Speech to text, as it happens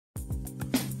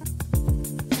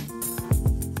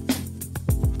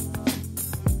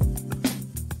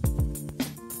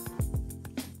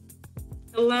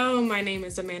Hello, my name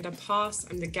is Amanda Poss.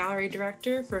 I'm the Gallery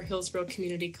Director for Hillsborough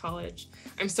Community College.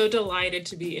 I'm so delighted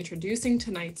to be introducing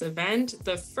tonight's event,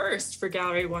 the first for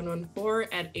Gallery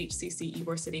 114 at HCC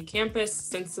Ybor City campus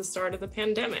since the start of the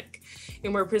pandemic.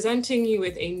 And we're presenting you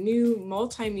with a new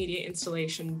multimedia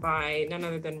installation by none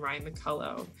other than Ry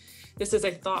McCullough. This is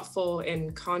a thoughtful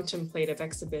and contemplative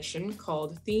exhibition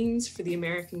called Themes for the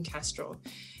American Kestrel.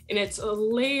 And it's a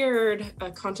layered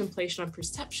contemplation on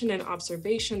perception and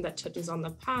observation that touches on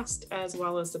the past as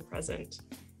well as the present.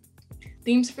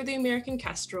 Themes for the American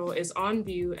Kestrel is on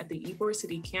view at the Ybor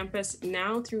City campus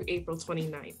now through April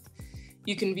 29th.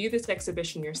 You can view this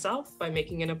exhibition yourself by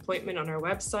making an appointment on our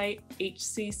website,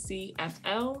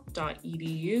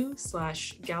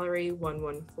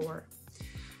 hccfl.edu/gallery114.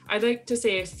 I'd like to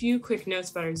say a few quick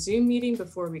notes about our Zoom meeting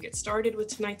before we get started with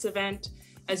tonight's event.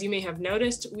 As you may have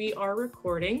noticed, we are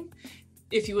recording.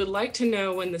 If you would like to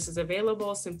know when this is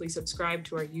available, simply subscribe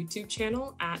to our YouTube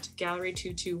channel at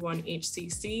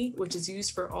Gallery221HCC, which is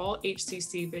used for all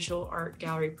HCC visual art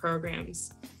gallery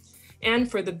programs. And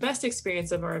for the best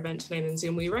experience of our event tonight in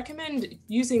Zoom, we recommend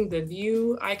using the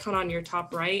view icon on your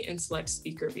top right and select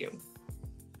speaker view.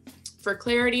 For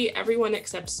clarity, everyone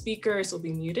except speakers will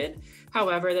be muted.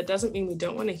 However, that doesn't mean we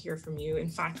don't want to hear from you. In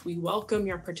fact, we welcome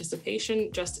your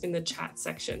participation just in the chat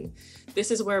section. This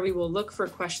is where we will look for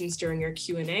questions during our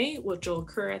Q&A, which will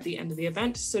occur at the end of the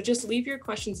event. So just leave your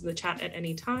questions in the chat at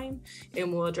any time,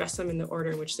 and we'll address them in the order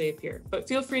in which they appear. But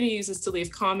feel free to use this to leave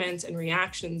comments and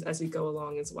reactions as we go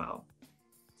along as well.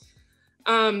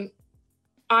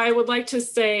 I would like to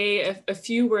say a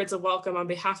few words of welcome on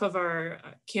behalf of our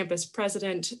campus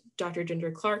president, Dr. Ginger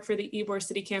Clark, for the Ybor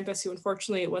City campus, who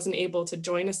unfortunately wasn't able to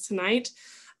join us tonight.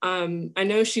 I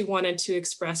know she wanted to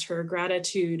express her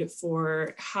gratitude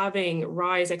for having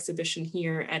Ry's exhibition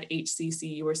here at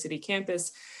HCC Ybor City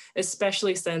campus,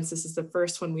 especially since this is the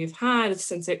first one we've had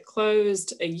since it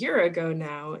closed a year ago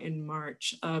now in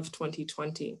March of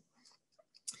 2020.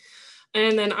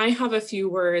 And then I have a few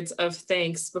words of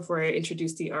thanks before I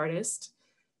introduce the artist.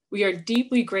 We are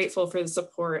deeply grateful for the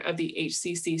support of the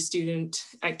HCC Student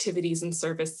Activities and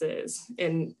Services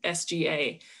in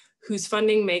SGA, whose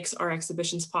funding makes our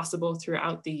exhibitions possible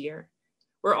throughout the year.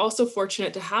 We're also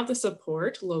fortunate to have the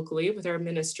support locally with our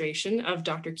administration of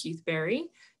Dr. Keith Berry,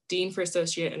 Dean for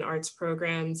Associate and Arts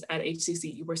Programs at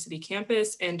HCC Ybor City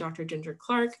campus, and Dr. Ginger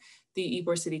Clark, the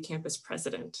Ybor City campus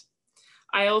president.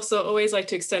 I also always like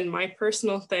to extend my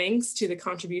personal thanks to the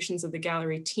contributions of the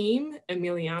gallery team,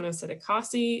 Emiliano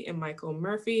Sedicasi and Michael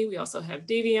Murphy. We also have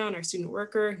Davion, our student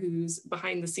worker, who's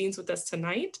behind the scenes with us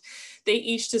tonight. They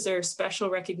each deserve special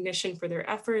recognition for their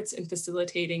efforts in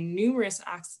facilitating numerous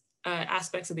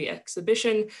aspects of the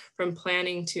exhibition, from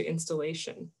planning to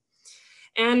installation.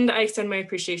 And I extend my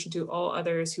appreciation to all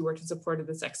others who worked in support of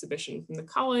this exhibition, from the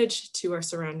college to our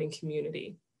surrounding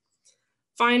community.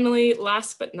 Finally,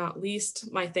 last but not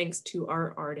least, my thanks to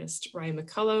our artist, Ry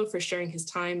McCullough, for sharing his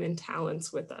time and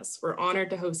talents with us. We're honored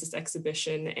to host this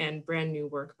exhibition and brand new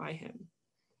work by him.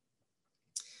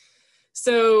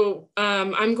 So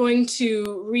I'm going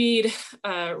to read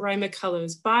Ry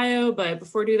McCullough's bio, but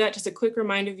before I do that, just a quick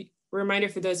reminder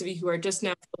for those of you who are just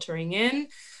now filtering in.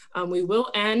 We will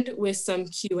end with some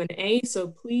Q&A, so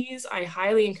please, I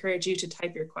highly encourage you to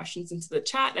type your questions into the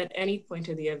chat at any point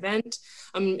of the event.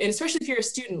 And especially if you're a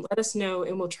student, let us know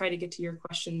and we'll try to get to your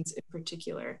questions in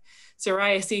particular. So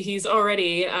Ry, I see he's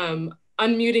already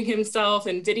unmuting himself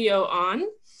and video on.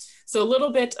 So a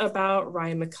little bit about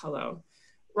Ry McCullough.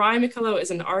 Ry McCullough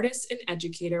is an artist and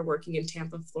educator working in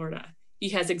Tampa, Florida. He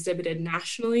has exhibited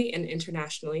nationally and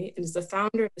internationally and is the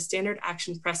founder of the Standard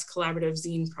Action Press Collaborative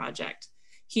Zine Project.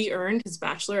 He earned his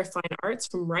Bachelor of Fine Arts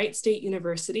from Wright State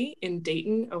University in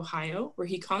Dayton, Ohio, where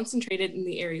he concentrated in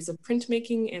the areas of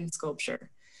printmaking and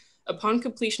sculpture. Upon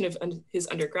completion of his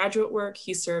undergraduate work,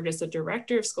 he served as the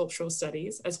Director of Sculptural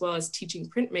Studies, as well as teaching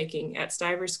printmaking at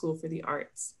Stivers School for the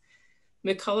Arts.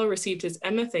 McCullough received his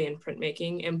MFA in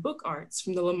printmaking and book arts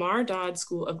from the Lamar Dodd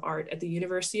School of Art at the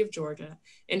University of Georgia,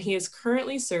 and he is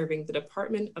currently serving the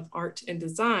Department of Art and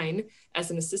Design as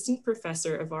an assistant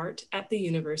professor of art at the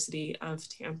University of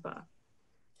Tampa.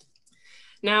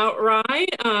 Now, Ry,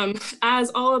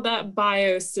 as all of that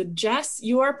bio suggests,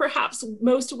 you are perhaps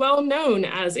most well known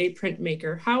as a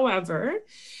printmaker. However,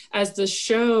 as the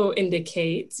show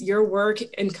indicates, your work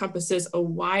encompasses a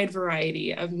wide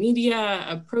variety of media,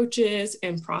 approaches,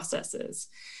 and processes.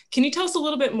 Can you tell us a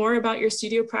little bit more about your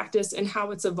studio practice and how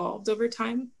it's evolved over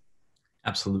time?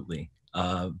 Absolutely.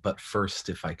 But first,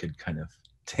 if I could kind of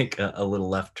take a little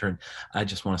left turn, I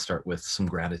just want to start with some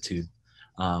gratitude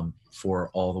for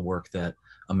all the work that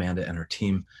Amanda and her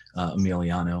team,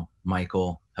 Emiliano,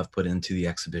 Michael, have put into the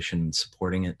exhibition and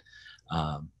supporting it.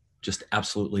 Just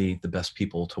absolutely the best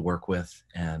people to work with,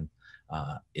 and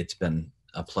it's been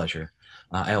a pleasure.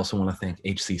 I also want to thank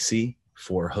HCC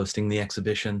for hosting the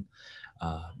exhibition.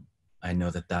 I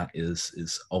know that that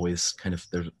is always kind of,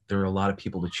 there are a lot of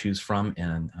people to choose from,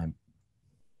 and I'm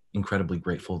incredibly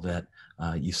grateful that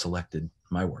you selected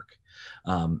my work.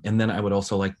 And then I would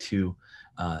also like to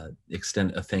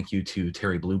extend a thank you to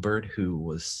Terry Bluebird, who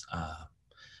was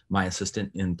my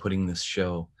assistant in putting this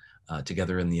show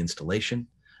together in the installation.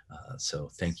 So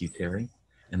thank you, Terry.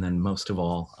 And then most of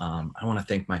all, I want to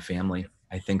thank my family.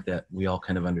 I think that we all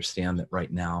kind of understand that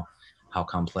right now how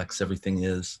complex everything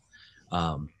is.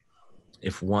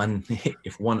 If one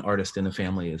artist in a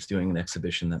family is doing an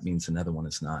exhibition, that means another one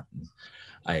is not. And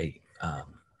I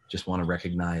just want to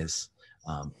recognize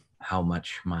how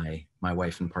much my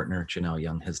wife and partner, Janelle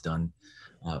Young, has done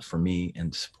for me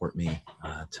and to support me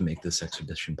to make this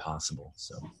exhibition possible.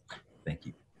 So thank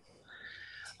you.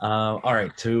 All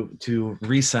right, to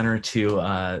recenter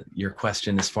to your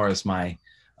question as far as my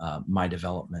my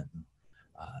development,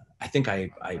 I think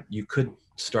you could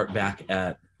start back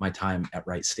at my time at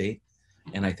Wright State,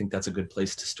 and I think that's a good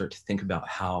place to start to think about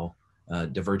how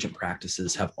divergent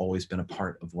practices have always been a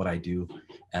part of what I do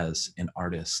as an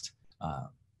artist.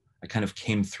 I kind of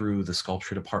came through the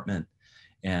sculpture department,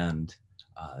 and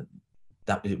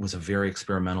that it was a very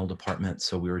experimental department.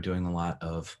 So we were doing a lot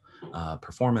of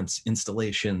performance,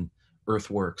 installation,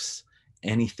 earthworks,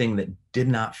 anything that did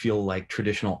not feel like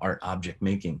traditional art object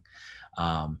making.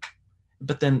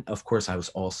 But then, of course, I was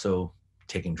also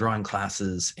taking drawing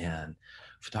classes and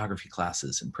photography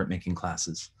classes and printmaking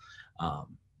classes.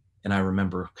 And I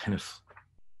remember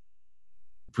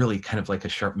really kind of like a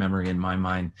sharp memory in my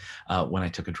mind when I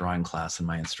took a drawing class, and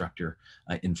my instructor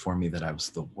informed me that I was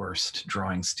the worst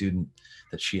drawing student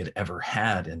that she had ever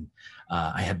had. And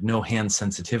I had no hand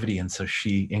sensitivity. And so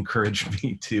she encouraged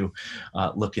me to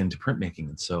look into printmaking.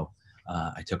 And so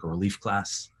I took a relief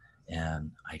class,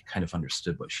 and I kind of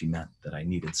understood what she meant, that I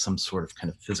needed some sort of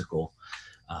kind of physical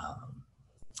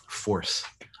force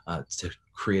to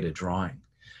create a drawing.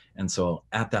 And so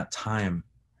at that time,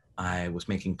 I was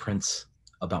making prints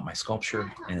about my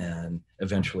sculpture, and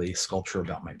eventually sculpture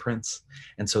about my prints.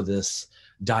 And so this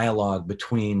dialogue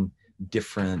between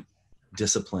different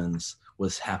disciplines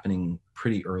was happening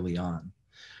pretty early on.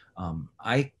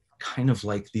 I kind of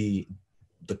like the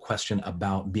question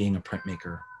about being a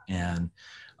printmaker, and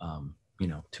you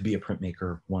know, to be a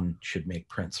printmaker, one should make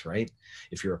prints, right?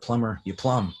 If you're a plumber, you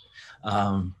plumb.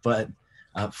 But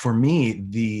for me,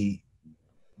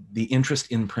 the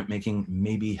interest in printmaking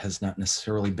maybe has not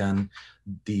necessarily been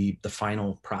the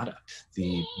final product,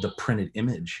 the printed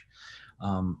image.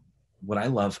 What I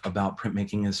love about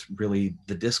printmaking is really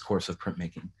the discourse of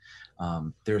printmaking.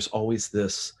 There's always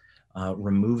this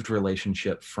removed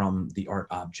relationship from the art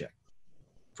object.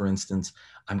 For instance,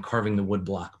 I'm carving the wood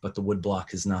block, but the wood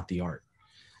block is not the art.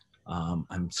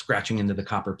 I'm scratching into the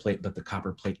copper plate, but the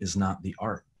copper plate is not the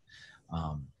art.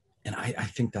 And I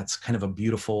think that's kind of a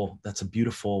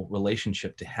beautiful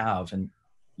relationship to have. And,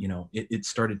 you know, it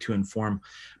started to inform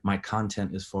my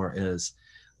content as far as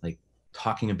like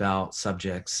talking about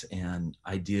subjects and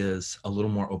ideas a little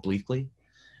more obliquely.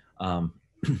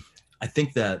 I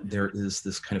think that there is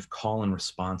this kind of call and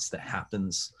response that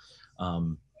happens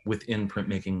within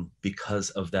printmaking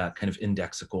because of that kind of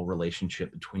indexical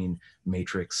relationship between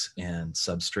matrix and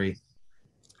substrate.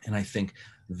 And I think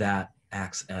that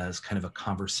acts as kind of a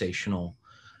conversational,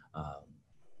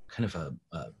 kind of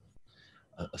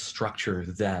a structure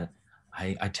that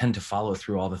I tend to follow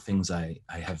through all the things I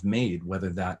have made,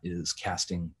 whether that is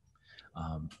casting,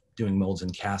 doing molds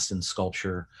and cast in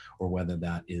sculpture, or whether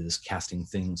that is casting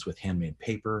things with handmade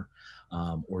paper,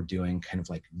 or doing kind of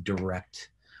like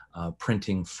direct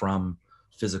printing from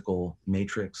physical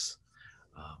matrix.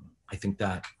 I think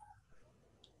that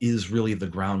is really the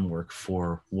groundwork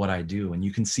for what I do. And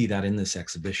you can see that in this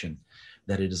exhibition,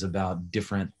 that it is about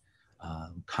different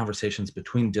conversations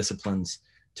between disciplines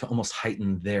to almost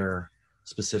heighten their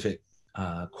specific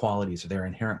qualities, or their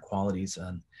inherent qualities,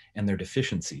 and their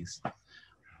deficiencies.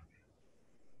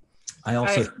 I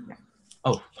also,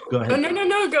 oh, go ahead. Oh,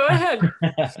 no, go ahead.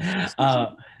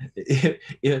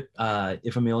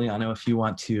 If Emiliano, if you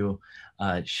want to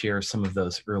share some of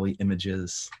those early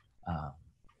images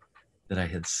that I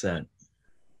had sent.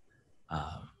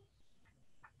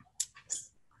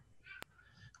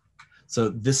 So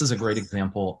this is a great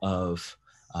example of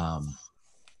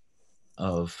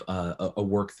a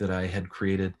work that I had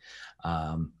created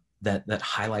that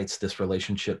highlights this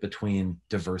relationship between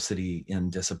diversity in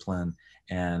discipline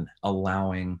and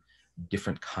allowing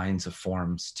different kinds of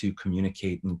forms to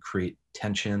communicate and create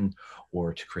tension,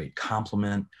 or to create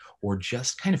complement, or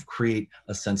just kind of create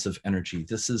a sense of energy.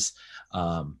 This is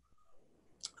an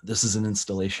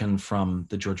installation from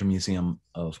the Georgia Museum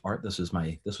of Art. This was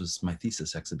my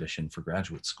thesis exhibition for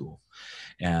graduate school,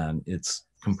 and it's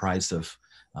comprised of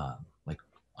like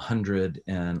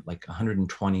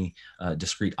 120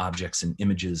 discrete objects and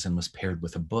images, and was paired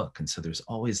with a book. And so there's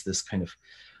always this kind of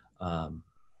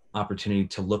opportunity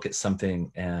to look at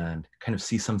something and kind of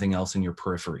see something else in your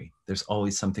periphery. There's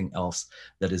always something else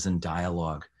that is in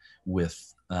dialogue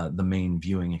with the main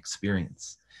viewing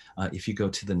experience. If you go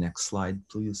to the next slide,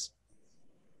 please.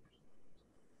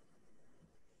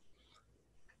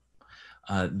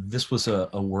 This was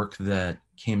a work that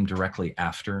came directly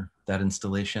after that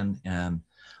installation, and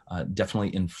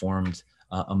definitely informed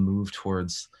a move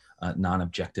towards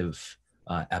non-objective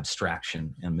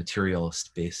abstraction and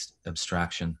materialist-based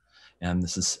abstraction. And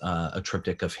this is a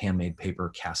triptych of handmade paper,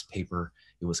 cast paper.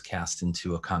 It was cast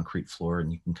into a concrete floor,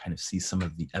 and you can kind of see some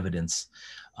of the evidence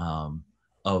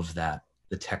of that,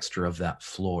 the texture of that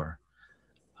floor.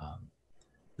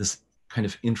 This kind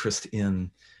of interest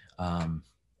in kind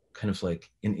of like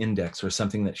an index, or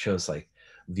something that shows like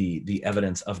the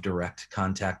evidence of direct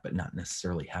contact, but not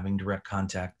necessarily having direct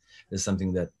contact, is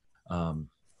something that kind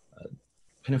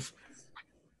of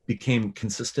became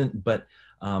consistent. But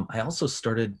I also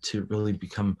started to really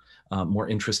become more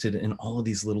interested in all of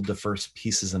these little diverse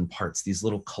pieces and parts, these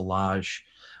little collage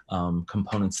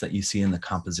components that you see in the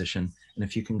composition. And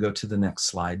if you can go to the next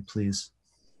slide, please.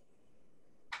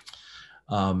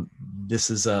 This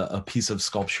is a piece of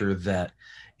sculpture that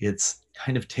it's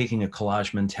kind of taking a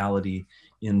collage mentality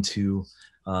into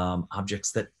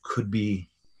objects that could be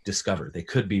discovered. They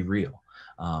could be real.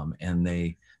 And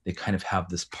they kind of have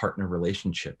this partner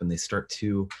relationship, and they start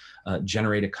to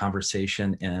generate a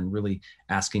conversation, and really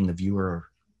asking the viewer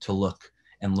to look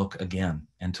and look again,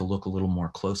 and to look a little more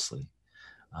closely.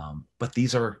 But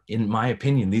these are, in my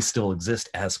opinion, these still exist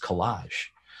as collage.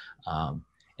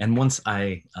 And once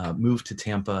I moved to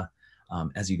Tampa,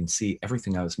 as you can see,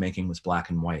 everything I was making was black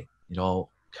and white. It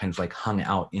all kind of like hung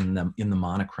out in the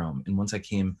monochrome. And once I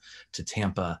came to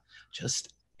Tampa,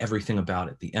 just everything about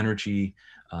it, the energy,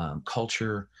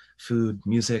 culture, food,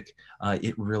 music,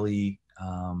 it really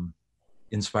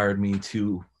inspired me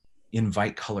to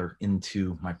invite color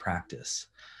into my practice.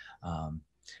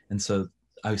 And so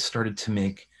I started to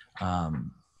make, I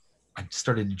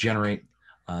started to generate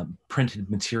printed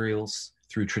materials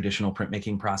through traditional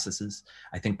printmaking processes.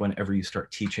 I think whenever you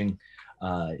start teaching,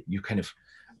 you kind of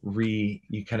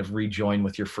rejoin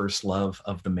with your first love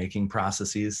of the making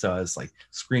processes. So I was like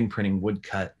screen printing,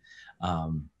 woodcut,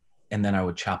 and then I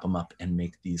would chop them up and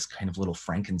make these kind of little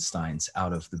Frankensteins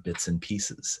out of the bits and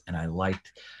pieces. And I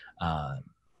liked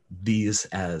these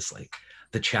as like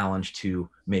the challenge to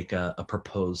make a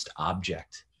proposed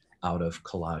object out of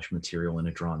collage material in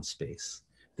a drawn space.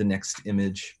 The next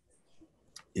image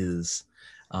is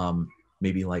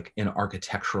maybe like an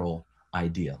architectural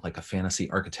idea, like a fantasy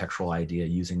architectural idea,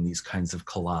 using these kinds of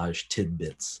collage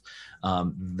tidbits.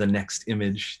 The next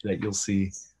image that you'll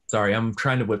see, sorry, I'm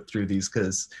trying to whip through these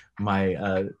because my,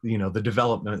 the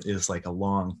development is like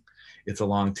it's a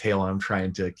long tail, and I'm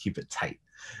trying to keep it tight.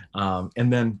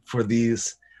 And then for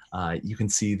these, you can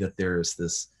see that there's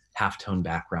this halftone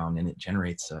background, and it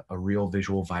generates a real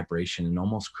visual vibration, and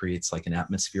almost creates like an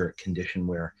atmospheric condition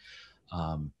where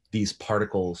these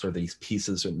particles, or these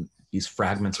pieces, and these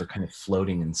fragments are kind of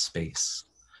floating in space.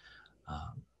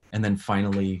 And then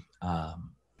finally,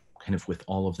 kind of with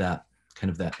all of that, kind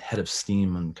of that head of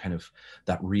steam and kind of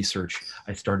that research,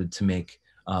 I started to make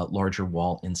larger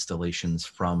wall installations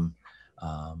from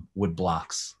wood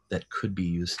blocks that could be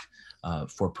used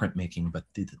for printmaking. But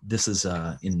this is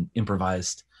an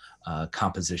improvised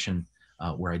composition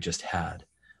where I just had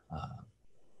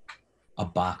a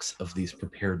box of these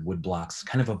prepared wood blocks,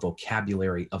 kind of a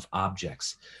vocabulary of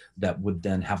objects that would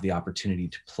then have the opportunity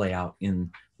to play out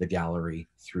in the gallery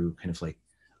through kind of like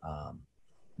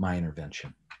my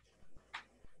intervention.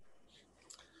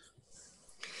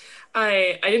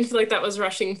 I didn't feel like that was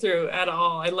rushing through at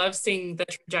all. I love seeing the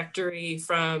trajectory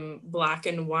from black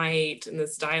and white and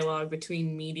this dialogue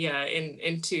between media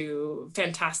into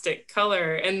fantastic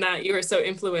color, and that you were so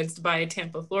influenced by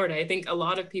Tampa, Florida. I think a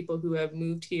lot of people who have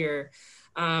moved here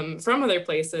from other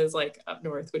places like up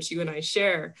north, which you and I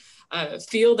share,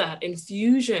 feel that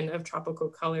infusion of tropical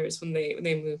colors when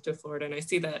they move to Florida. And I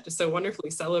see that just so wonderfully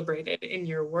celebrated in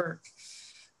your work.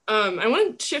 I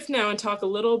want to shift now and talk a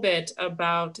little bit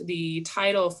about the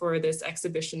title for this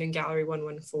exhibition in Gallery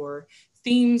 114,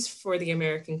 themes for the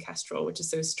American Kestrel, which is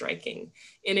so striking.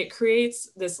 And it creates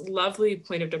this lovely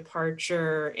point of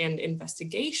departure and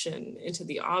investigation into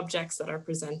the objects that are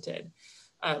presented.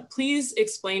 Please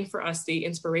explain for us the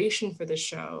inspiration for the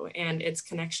show and its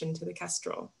connection to the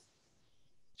Kestrel.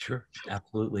 Sure,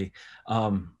 absolutely.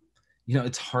 You know,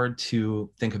 it's hard to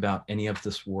think about any of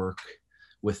this work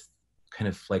with kind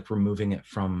of like removing it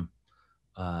from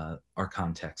our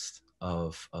context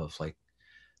of like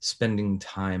spending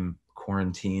time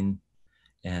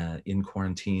in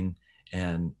quarantine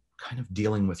and kind of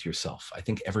dealing with yourself. I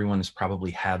think everyone has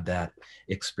probably had that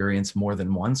experience more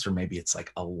than once, or maybe it's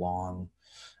like a long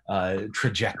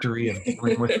trajectory of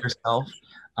dealing with yourself.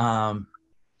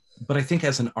 But I think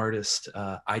as an artist,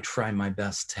 I try my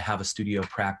best to have a studio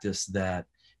practice that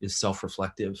is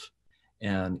self-reflective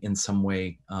and in some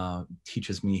way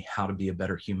teaches me how to be a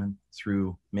better human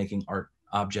through making art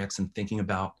objects and thinking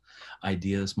about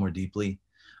ideas more deeply.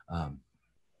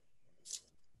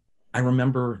 I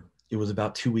remember it was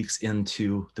about 2 weeks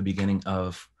into the beginning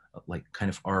of like kind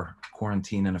of our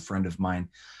quarantine, and a friend of mine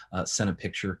sent a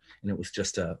picture, and it was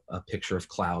just a picture of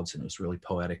clouds, and it was really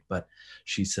poetic, but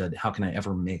she said, how can I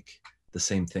ever make the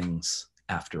same things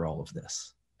after all of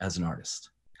this as an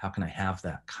artist? How can I have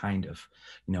that kind of,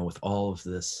 you know, with all of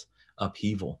this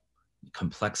upheaval,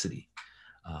 complexity,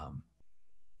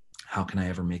 how can I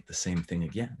ever make the same thing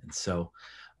again? And so,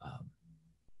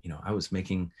 you know, I was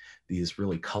making these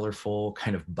really colorful,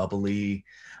 kind of bubbly,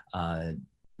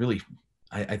 really,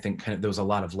 I think kind of there was a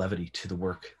lot of levity to the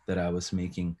work that I was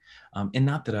making. And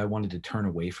not that I wanted to turn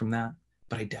away from that,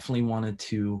 but I definitely wanted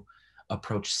to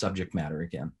approach subject matter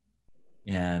again.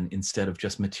 And instead of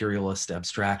just materialist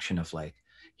abstraction of like,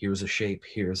 here's a shape,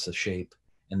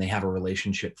 and they have a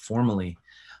relationship formally,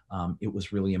 it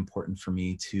was really important for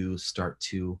me to start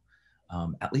to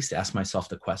at least ask myself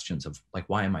the questions of like,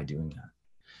 why am I doing that?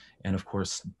 And of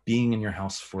course, being in your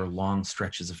house for long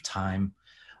stretches of time,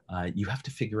 you have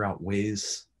to figure out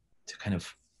ways to kind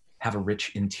of have a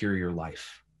rich interior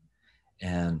life.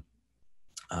 And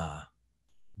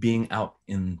being out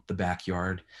in the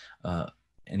backyard,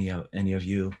 any of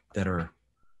you that are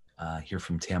here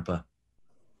from Tampa,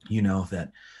 you know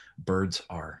that birds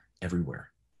are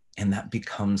everywhere. And that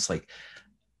becomes like,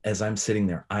 as I'm sitting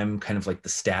there, I'm kind of like the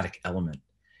static element.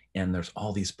 And there's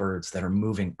all these birds that are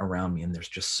moving around me, and there's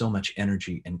just so much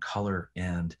energy and color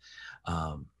and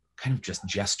kind of just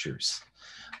gestures.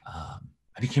 I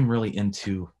became really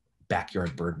into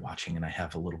backyard bird watching, and I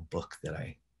have a little book that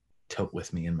I tote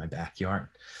with me in my backyard.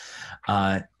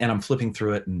 And I'm flipping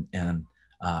through it, and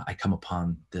I come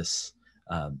upon this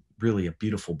really a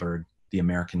beautiful bird, the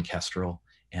American Kestrel,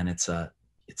 and it's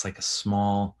like a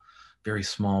small, very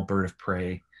small bird of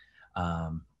prey.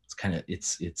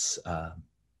 It's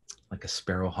like a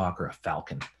sparrowhawk or a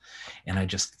falcon. And I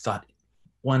just thought,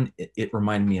 one, it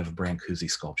reminded me of a Brancusi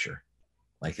sculpture.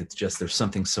 Like it's just, there's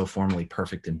something so formally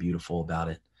perfect and beautiful about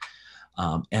it.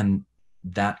 And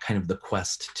that kind of the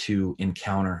quest to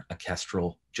encounter a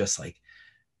kestrel just like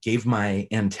gave my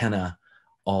antenna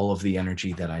all of the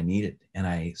energy that I needed. And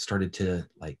I started to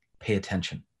like pay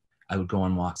attention. I would go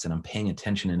on walks and I'm paying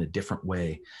attention in a different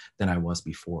way than I was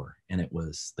before. And there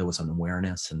was an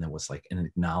awareness, and there was like an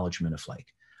acknowledgement of like,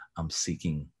 I'm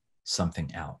seeking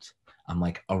something out. I'm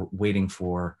like waiting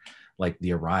for like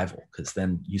the arrival, because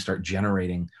then you start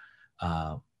generating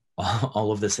all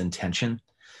of this intention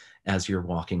as you're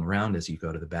walking around, as you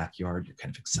go to the backyard, you're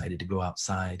kind of excited to go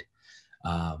outside.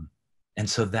 And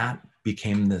so that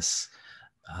became this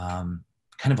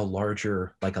kind of a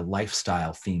larger, like a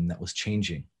lifestyle theme that was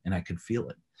changing, and I could feel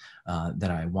it,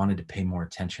 that I wanted to pay more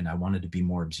attention. I wanted to be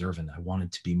more observant. I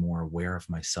wanted to be more aware of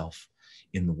myself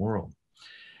in the world.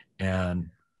 And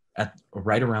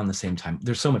right around the same time,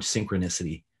 there's so much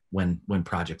synchronicity when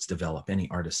projects develop. Any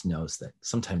artist knows that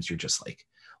sometimes you're just like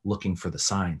looking for the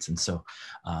signs. And so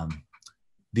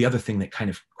the other thing that kind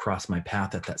of crossed my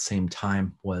path at that same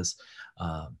time was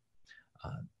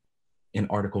an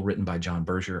article written by John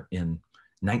Berger in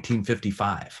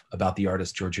 1955 about the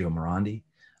artist Giorgio Morandi.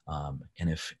 And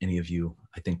if any of you,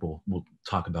 I think we'll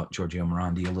talk about Giorgio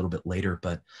Morandi a little bit later,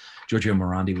 but Giorgio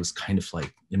Morandi was kind of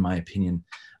like, in my opinion,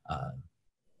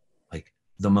 like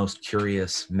the most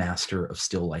curious master of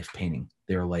still life painting.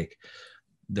 They're like,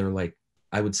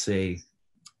 I would say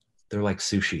they're like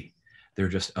sushi. They're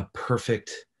just a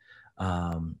perfect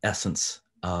essence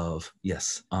of,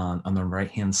 yes, on the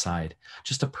right-hand side,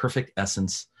 just a perfect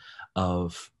essence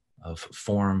of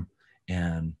form,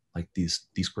 and like these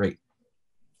great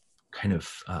kind of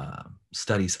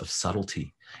studies of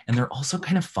subtlety. And they're also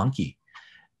kind of funky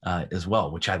as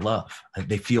well, which I love.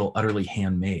 They feel utterly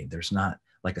handmade. There's not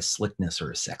like a slickness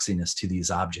or a sexiness to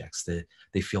these objects, that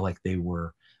they feel like they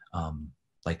were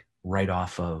like right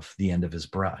off of the end of his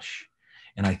brush.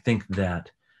 And I think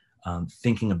that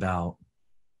thinking about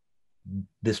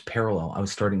this parallel, I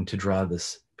was starting to draw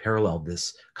this parallel,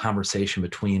 this conversation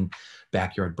between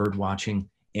backyard bird watching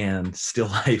and still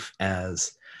life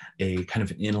as a kind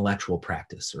of an intellectual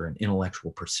practice or an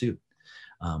intellectual pursuit.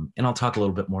 And I'll talk a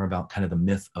little bit more about kind of the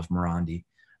myth of Morandi,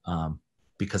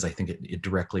 because I think it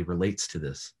directly relates to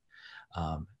this.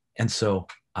 And so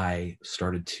I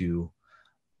started to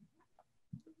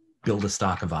build a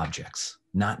stock of objects,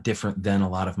 not different than a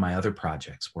lot of my other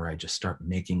projects, where I just start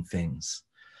making things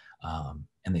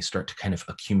and they start to kind of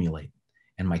accumulate,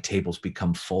 and my tables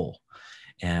become full.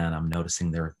 And I'm noticing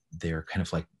they're kind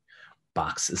of like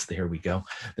boxes. There we go.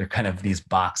 They're kind of these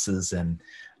boxes and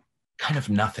kind of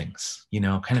nothings, you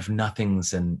know, kind of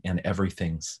nothings and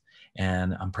everythings.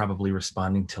 And I'm probably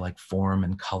responding to like form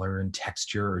and color and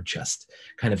texture, or just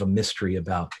kind of a mystery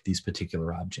about these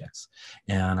particular objects.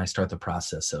 And I start the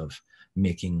process of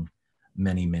making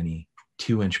many, many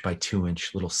 2-inch by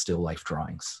 2-inch little still life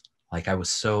drawings. Like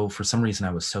for some reason,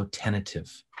 I was so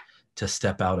tentative to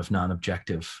step out of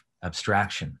non-objective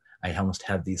abstraction. I almost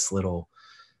had these little,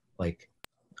 like,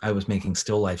 I was making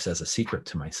still lifes as a secret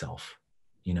to myself.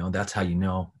 You know, that's how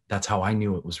I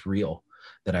knew it was real,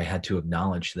 that I had to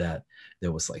acknowledge that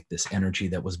there was like this energy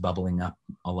that was bubbling up,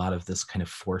 a lot of this kind of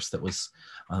force that was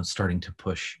starting to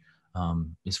push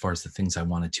as far as the things I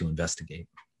wanted to investigate.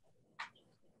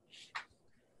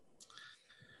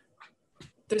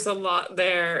 There's a lot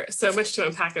there, so much to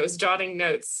unpack. I was jotting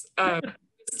notes.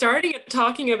 Starting at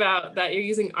talking about that you're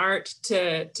using art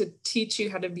to teach you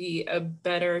how to be a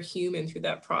better human through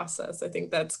that process. I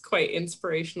think that's quite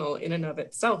inspirational in and of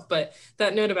itself. But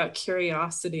that note about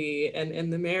curiosity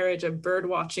and the marriage of bird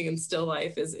watching and still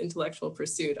life as intellectual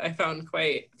pursuit, I found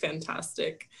quite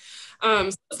fantastic. So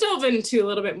let's delve into a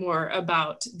little bit more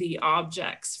about the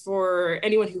objects. For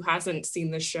anyone who hasn't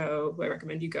seen the show, who I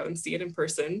recommend you go and see it in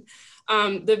person.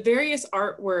 The various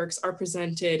artworks are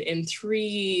presented in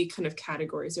 3 kind of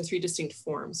categories, or 3 distinct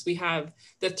forms. We have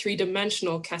the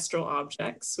 3-dimensional Kestrel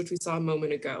objects, which we saw a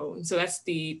moment ago. And so that's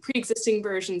the pre-existing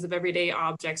versions of everyday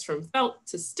objects, from felt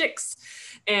to sticks,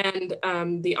 and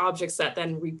the objects that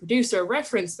then reproduce or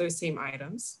reference those same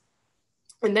items.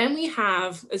 And then we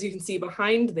have, as you can see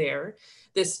behind there,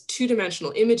 this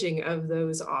 2-dimensional imaging of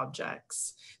those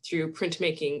objects through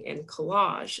printmaking and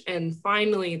collage. And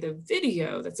finally, the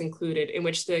video that's included, in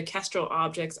which the Kestrel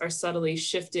objects are subtly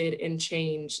shifted and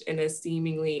changed in a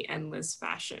seemingly endless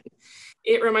fashion.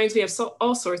 It reminds me of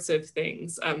all sorts of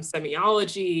things,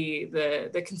 semiology,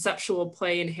 the conceptual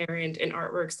play inherent in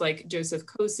artworks like Joseph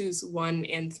Kosu's 1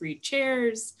 and 3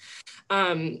 chairs.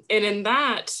 And in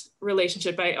that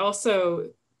relationship, I also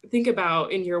think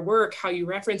about in your work how you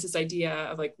reference this idea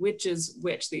of like which is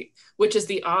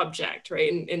the object,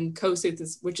 right? And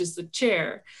Kosu's which is the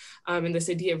chair, and this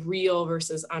idea of real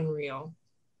versus unreal.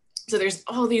 So there's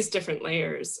all these different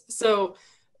layers. So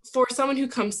for someone who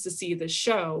comes to see the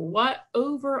show, what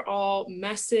overall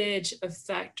message,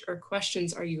 effect, or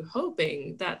questions are you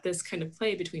hoping that this kind of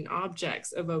play between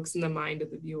objects evokes in the mind of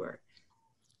the viewer?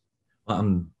 Well,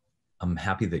 I'm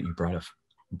happy that you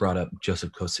brought up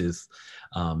Joseph Kosuth,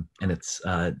 and it's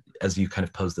as you kind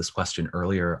of posed this question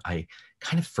earlier, I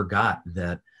kind of forgot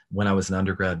that when I was an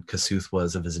undergrad, Kosuth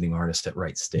was a visiting artist at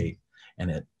Wright State,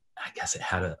 and I guess it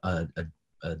had a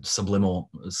subliminal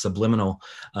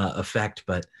effect,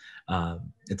 but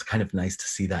it's kind of nice to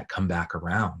see that come back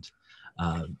around.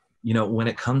 You know, when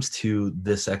it comes to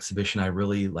this exhibition, I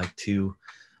really like to,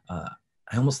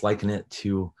 I almost liken it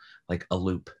to like a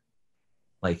loop.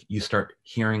 Like you start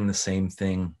hearing the same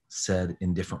thing said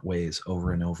in different ways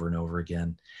over and over and over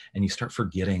again, and you start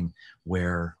forgetting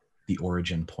where the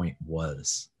origin point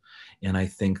was. And I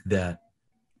think that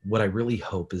what I really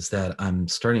hope is that I'm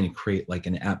starting to create like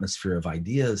an atmosphere of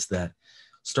ideas that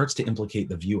starts to implicate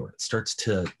the viewer. It starts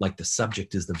to, like, the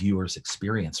subject is the viewer's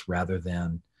experience rather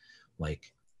than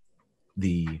like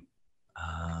the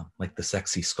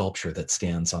sexy sculpture that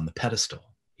stands on the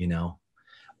pedestal, you know,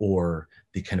 or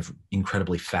the kind of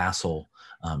incredibly facile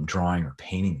drawing or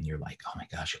painting. And you're like, oh my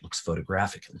gosh, it looks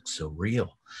photographic. It looks so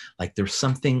real. Like there's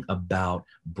something about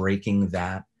breaking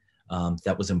that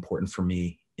that was important for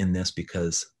me in this,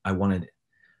 because I wanted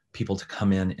people to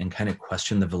come in and kind of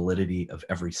question the validity of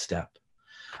every step.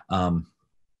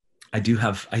 I do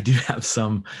have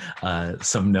some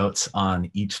notes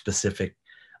on each specific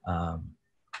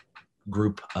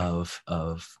group of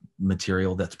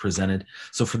material that's presented.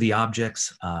 So for the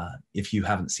objects, if you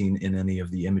haven't seen in any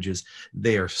of the images,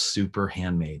 they are super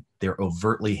handmade. They're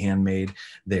overtly handmade.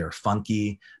 They are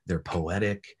funky. They're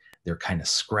poetic. They're kind of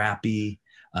scrappy.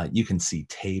 You can see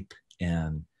tape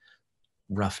and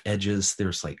rough edges.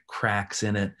 There's like cracks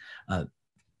in it.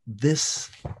 This,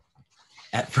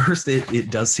 at first, it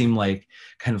does seem like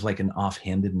kind of like an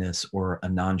offhandedness or a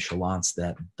nonchalance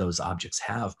that those objects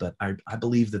have, but I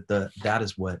believe that that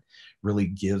is what really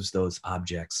gives those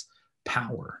objects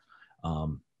power,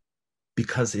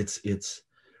 because it's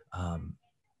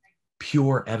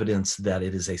pure evidence that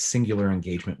it is a singular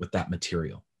engagement with that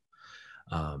material.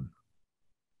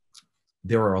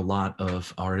 There are a lot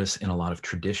of artists and a lot of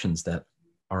traditions that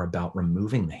are about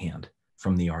removing the hand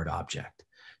from the art object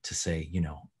to say, you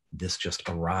know, this just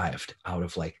arrived out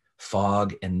of like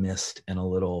fog and mist and a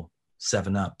little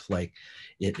 7-Up, like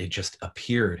it just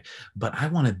appeared. But I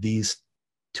wanted these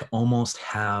to almost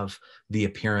have the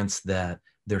appearance that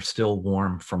they're still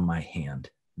warm from my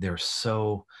hand. They're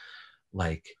so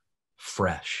like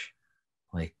fresh,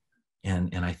 like, and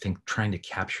I think trying to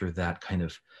capture that kind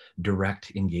of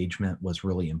direct engagement was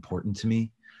really important to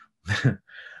me.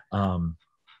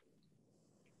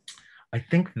 I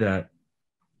think that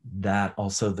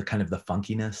also the kind of the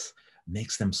funkiness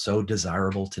makes them so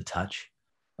desirable to touch.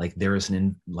 Like there is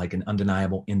an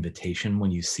undeniable invitation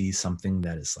when you see something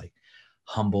that is like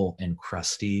humble and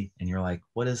crusty and you're like,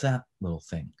 what is that little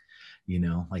thing? You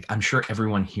know, like I'm sure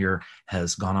everyone here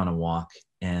has gone on a walk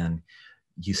and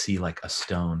you see like a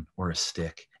stone or a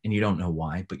stick and you don't know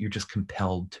why, but you're just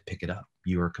compelled to pick it up.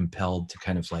 You are compelled to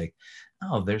kind of like,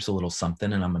 oh, there's a little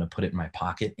something and I'm going to put it in my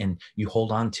pocket, and you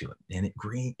hold on to it, and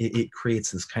it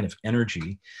creates this kind of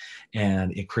energy,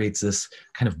 and it creates this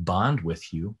kind of bond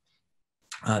with you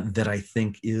that I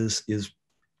think is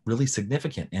really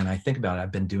significant. And I think about it,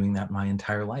 I've been doing that my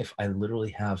entire life. I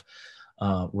literally have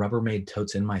Rubbermaid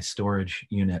totes in my storage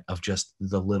unit of just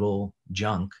the little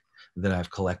junk that I've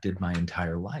collected my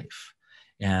entire life.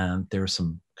 And there's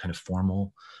some kind of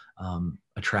formal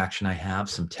attraction I have,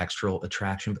 some textural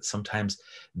attraction, but sometimes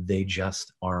they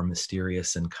just are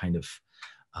mysterious and kind of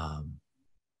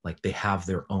like they have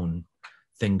their own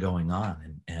thing going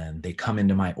on, and they come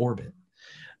into my orbit.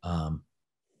 I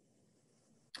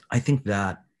think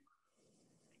that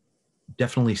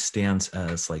definitely stands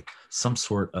as like some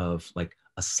sort of like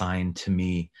a sign to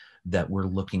me that we're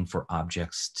looking for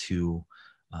objects to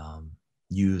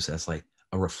use as like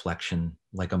a reflection,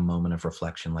 like a moment of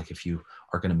reflection. Like if you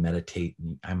are going to meditate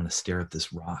and I'm going to stare at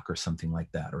this rock or something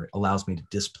like that, or it allows me to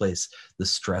displace the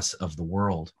stress of the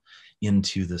world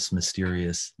into this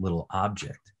mysterious little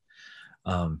object.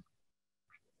 And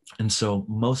so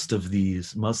most of the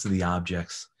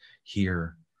objects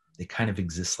here, they kind of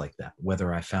exist like that,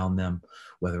 whether I found them,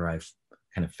 whether I've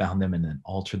kind of found them and then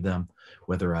altered them,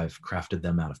 whether I've crafted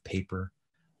them out of paper.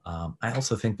 I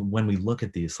also think that when we look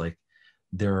at these, like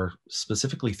there are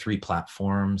specifically 3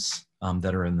 platforms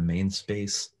that are in the main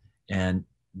space. And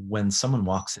when someone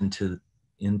walks into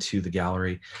the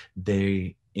gallery,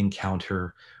 they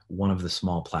encounter one of the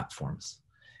small platforms.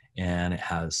 And it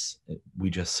has, we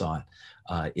just saw it,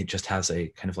 it just has a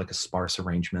kind of like a sparse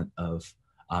arrangement of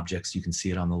objects. You can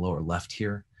see it on the lower left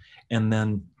here. And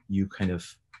then you kind of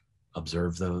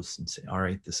observe those and say, all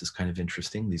right, this is kind of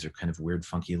interesting. These are kind of weird,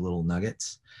 funky little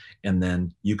nuggets. And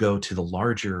then you go to the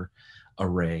larger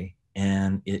array,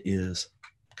 and it is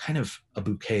kind of a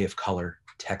bouquet of color,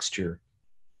 texture,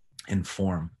 and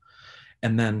form.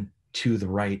 And then to the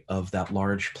right of that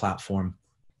large platform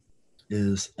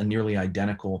is a nearly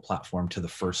identical platform to the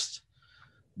first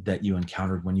that you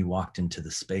encountered when you walked into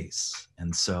the space.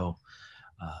 And so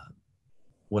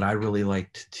what I really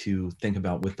liked to think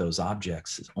about with those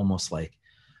objects is almost like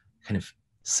kind of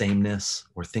sameness,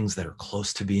 or things that are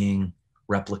close to being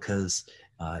replicas,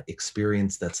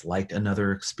 experience that's like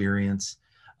another experience,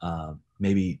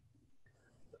 maybe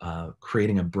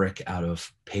creating a brick out of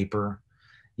paper.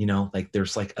 You know, like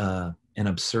there's like an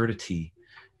absurdity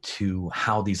to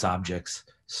how these objects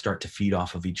start to feed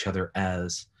off of each other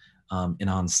as an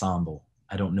ensemble.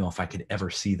 I don't know if I could ever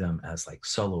see them as like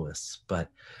soloists, but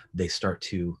they start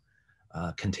to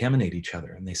contaminate each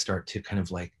other, and they start to kind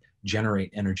of like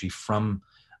generate energy from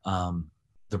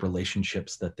the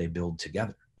relationships that they build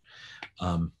together.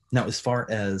 Now, as far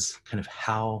as kind of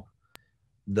how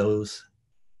those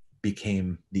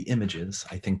became the images,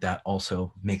 I think that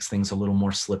also makes things a little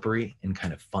more slippery and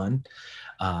kind of fun.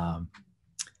 I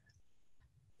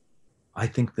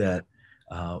think that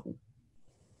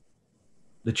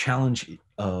the challenge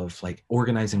of like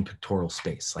organizing pictorial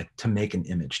space, like to make an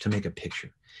image, to make a picture,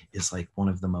 is like one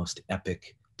of the most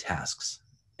epic tasks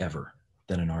ever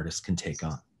that an artist can take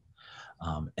on.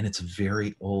 And it's a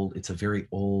very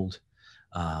old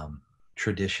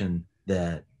tradition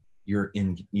that you're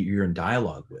in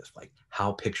dialogue with, like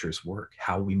how pictures work,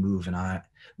 how we move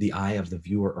the eye of the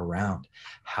viewer around,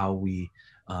 how we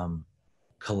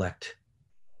collect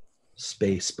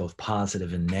space, both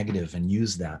positive and negative, and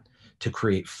use that to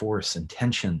create force and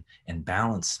tension and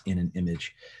balance in an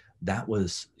image. That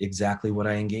was exactly what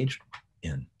I engaged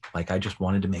in. Like, I just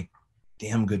wanted to make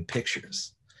damn good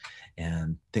pictures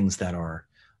and things that are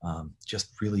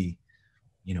just really,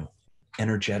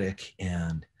 energetic,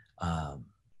 and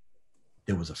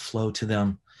there was a flow to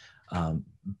them.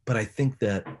 But I think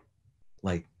that,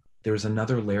 like, there's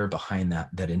another layer behind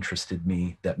that interested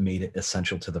me, that made it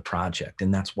essential to the project.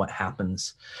 And that's what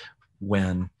happens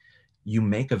when you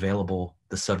make available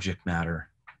the subject matter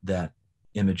that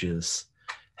images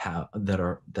have,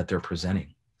 that they're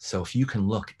presenting. So if you can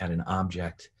look at an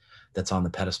object that's on the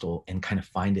pedestal and kind of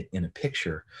find it in a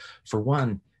picture, for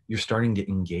one, you're starting to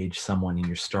engage someone, and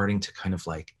you're starting to kind of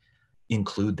like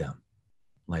include them.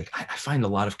 Like, I find a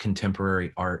lot of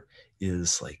contemporary art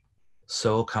is like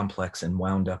so complex and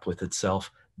wound up with itself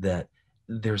that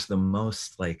there's the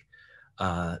most like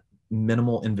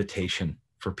minimal invitation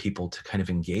for people to kind of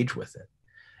engage with it.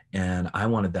 And I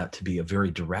wanted that to be a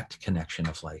very direct connection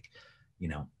of like,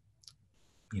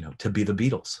 to be the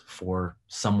Beatles, for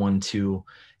someone to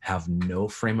have no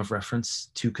frame of reference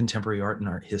to contemporary art and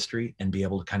art history and be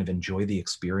able to kind of enjoy the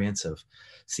experience of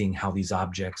seeing how these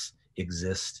objects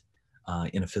exist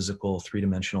in a physical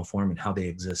three-dimensional form and how they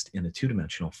exist in a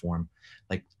two-dimensional form.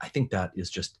 Like, I think that is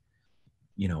just,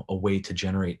 a way to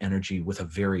generate energy with a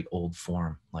very old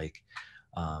form. Like,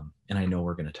 and I know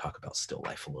we're going to talk about still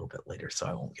life a little bit later, so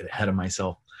I won't get ahead of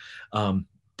myself.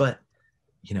 But,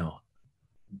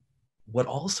 what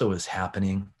also is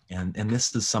happening, and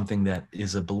this is something that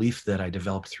is a belief that I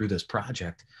developed through this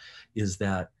project, is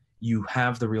that you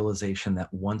have the realization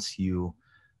that once you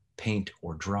paint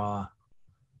or draw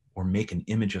or make an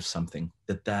image of something,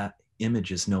 that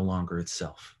image is no longer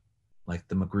itself. Like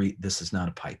the Magritte, this is not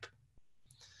a pipe.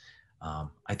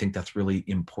 I think that's really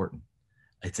important.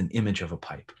 It's an image of a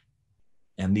pipe.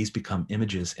 And these become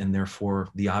images, and therefore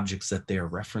the objects that they are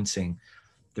referencing,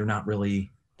 they're not really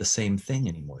the same thing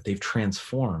anymore. They've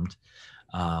transformed.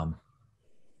 And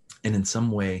in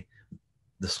some way,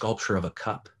 the sculpture of a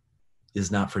cup is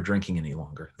not for drinking any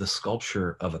longer. The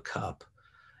sculpture of a cup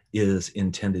is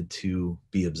intended to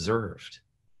be observed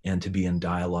and to be in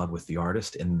dialogue with the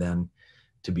artist, and then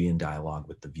to be in dialogue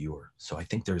with the viewer. So I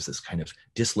think there's this kind of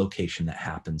dislocation that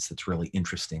happens that's really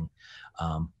interesting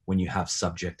when you have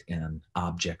subject and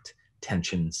object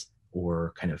tensions,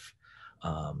 or kind of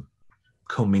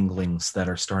comminglings that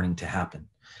are starting to happen.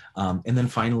 And then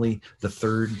finally, the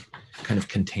third kind of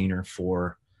container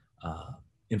for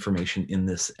information in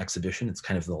this exhibition, it's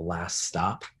kind of the last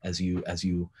stop as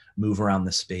you move around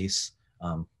the space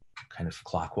kind of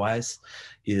clockwise,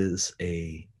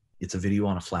 it's a video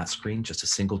on a flat screen, just a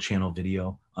single channel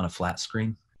video on a flat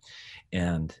screen.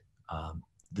 And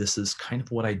this is kind of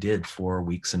what I did for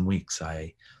weeks and weeks.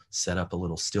 I set up a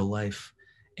little still life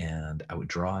and I would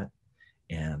draw it.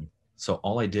 And so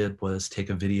all I did was take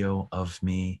a video of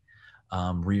me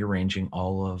rearranging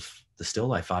all of the still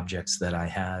life objects that I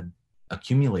had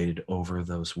accumulated over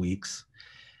those weeks.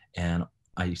 And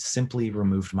I simply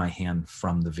removed my hand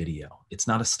from the video. It's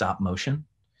not a stop motion,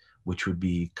 which would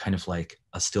be kind of like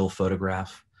a still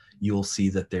photograph. You'll see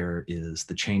that there is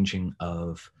the changing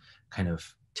of kind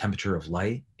of temperature of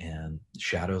light, and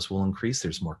shadows will increase.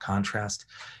 There's more contrast.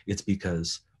 It's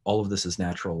because all of this is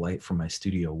natural light from my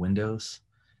studio windows.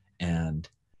 And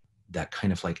that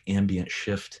kind of like ambient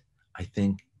shift, I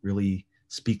think, really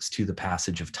speaks to the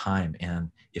passage of time.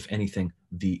 And if anything,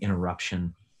 the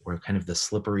interruption, or kind of the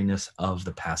slipperiness of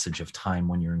the passage of time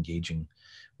when you're engaging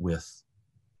with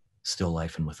still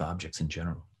life and with objects in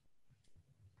general.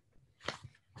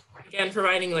 Again,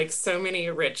 providing like so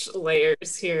many rich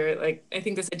layers here. Like, I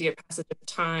think this idea of passage of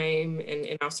time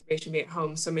and observation being at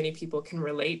home, so many people can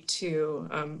relate to.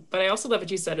 But I also love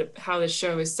what you said, how this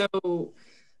show is so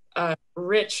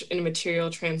rich in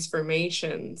material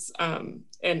transformations,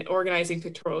 and organizing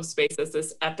pictorial space as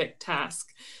this epic task,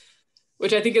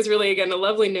 which I think is really, again, a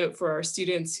lovely note for our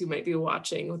students who might be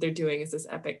watching. What they're doing is this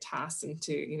epic task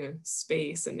into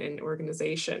space and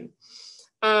organization.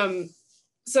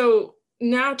 So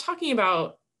now talking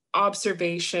about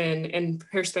observation and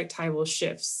perspectival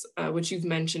shifts, which you've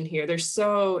mentioned here, they're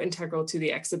so integral to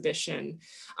the exhibition,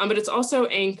 but it's also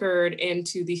anchored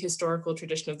into the historical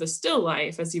tradition of the still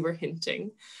life, as you were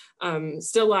hinting.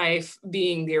 Still life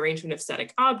being the arrangement of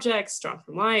static objects drawn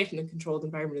from life in the controlled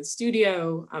environment of the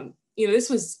studio. this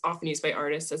was often used by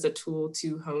artists as a tool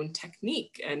to hone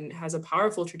technique and has a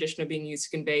powerful tradition of being used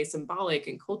to convey symbolic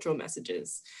and cultural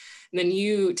messages. And then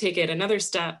you take it another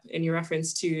step in your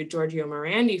reference to Giorgio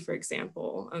Morandi, for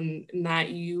example, in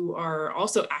that you are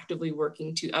also actively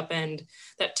working to upend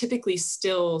that typically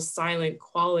still silent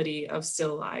quality of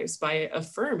still lives by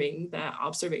affirming that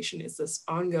observation is this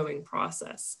ongoing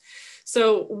process.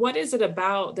 So what is it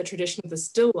about the tradition of the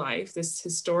still life, this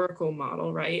historical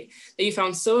model, right, that you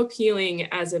found so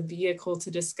appealing as a vehicle to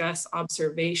discuss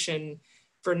observation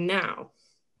for now?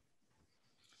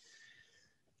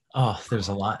 Oh, there's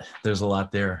a lot. There's a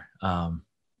lot there. I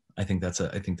think that's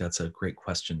a great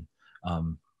question.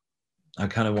 I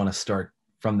kind of want to start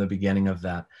from the beginning of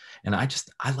that, and I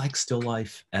like still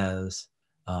life as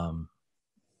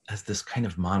this kind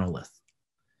of monolith,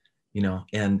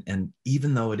 and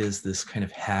even though it is this kind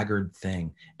of haggard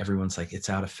thing, everyone's like it's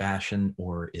out of fashion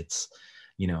or it's,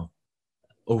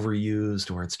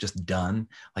 overused or it's just done.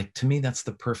 Like, to me, that's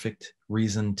the perfect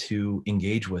reason to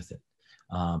engage with it.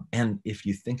 And if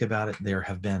you think about it, there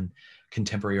have been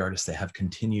contemporary artists that have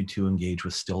continued to engage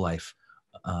with still life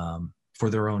for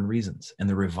their own reasons, and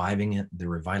they're reviving it, they're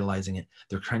revitalizing it,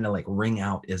 they're trying to like wring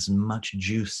out as much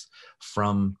juice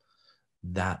from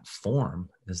that form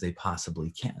as they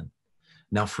possibly can.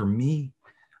 Now, for me,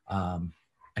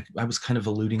 I was kind of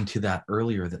alluding to that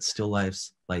earlier, that still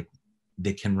lifes, like,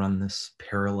 they can run this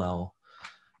parallel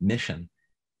mission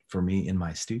for me in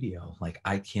my studio. Like,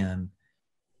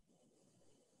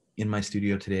 in my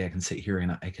studio today, I can sit here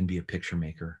and I can be a picture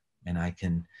maker, and I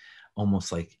can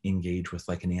almost like engage with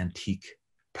like an antique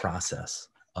process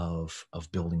of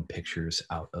building pictures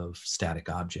out of static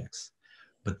objects.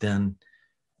 But then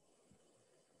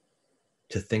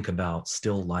to think about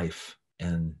still life,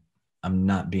 and I'm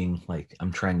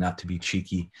trying not to be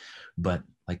cheeky, but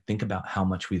like, think about how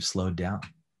much we've slowed down.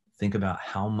 Think about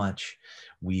how much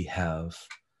we have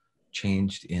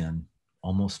changed in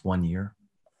almost 1 year.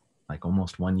 Like,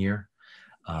 almost 1 year.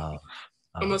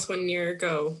 Almost 1 year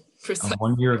ago.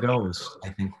 1 year ago was, I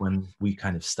think, when we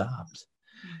kind of stopped,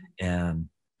 and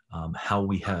how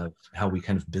we kind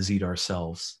of busied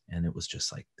ourselves, and it was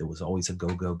just like there was always a go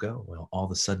go go. Well, all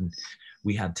of a sudden,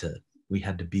 we had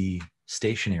to be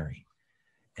stationary.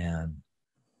 And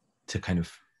to kind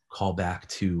of call back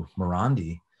to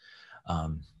Morandi,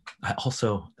 I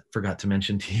also forgot to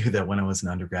mention to you that when I was an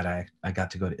undergrad, I got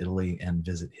to go to Italy and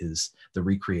visit the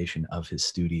recreation of his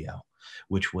studio,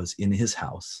 which was in his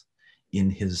house, in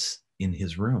his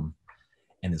room.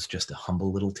 And it's just a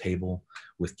humble little table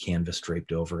with canvas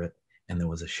draped over it. And there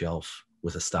was a shelf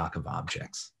with a stock of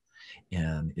objects.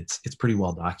 And it's pretty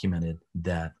well documented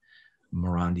that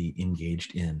Morandi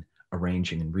engaged in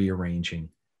arranging and rearranging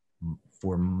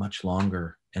for much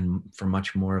longer and for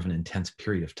much more of an intense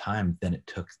period of time than it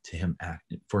took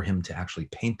for him to actually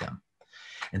paint them.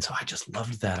 And so I just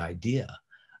loved that idea.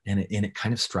 And it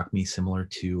kind of struck me similar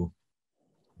to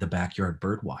the backyard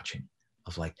bird watching,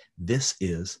 of like, this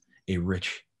is a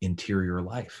rich interior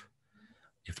life.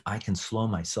 If I can slow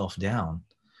myself down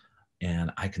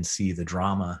and I can see the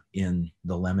drama in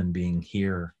the lemon being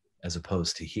here as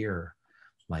opposed to here,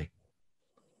 like,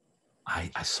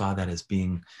 I saw that as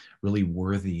being really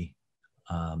worthy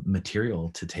material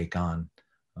to take on,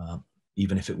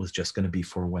 even if it was just going to be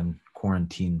for when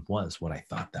quarantine was what I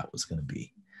thought that was going to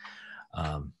be.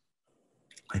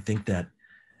 I think that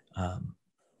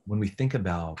when we think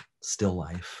about still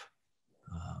life,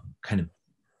 kind of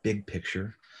big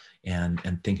picture, and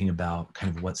thinking about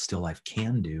kind of what still life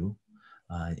can do,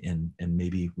 and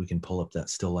maybe we can pull up that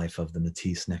still life of the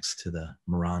Matisse next to the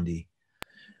Morandi.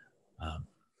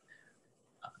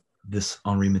 This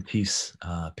Henri Matisse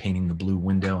painting The Blue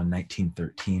Window in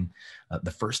 1913.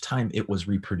 The first time it was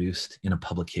reproduced in a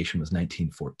publication was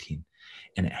 1914,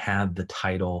 and it had the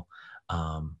title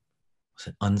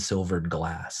Unsilvered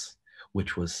Glass,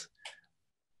 which was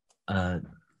a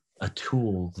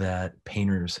tool that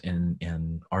painters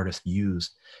and artists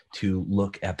used to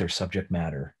look at their subject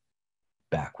matter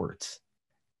backwards,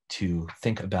 to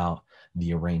think about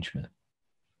the arrangement.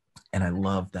 And I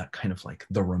love that kind of like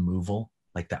the removal,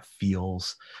 like that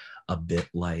feels a bit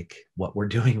like what we're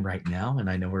doing right now. And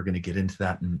I know we're going to get into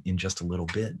that in just a little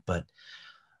bit, but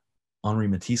Henri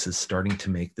Matisse is starting to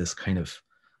make this kind of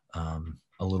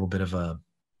a little bit of a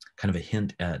kind of a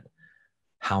hint at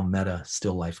how meta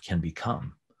still life can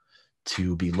become,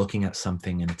 to be looking at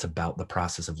something and it's about the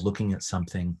process of looking at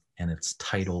something, and it's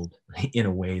titled in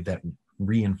a way that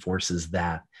reinforces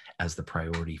that as the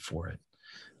priority for it.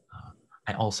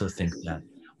 I also think that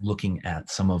looking at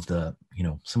some of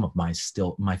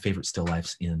my favorite still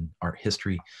lifes in art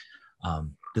history,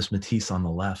 this Matisse on the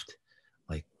left,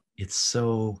 like, it's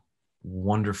so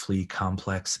wonderfully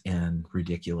complex and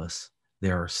ridiculous.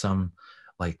 There are some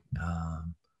like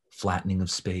flattening of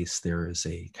space. There is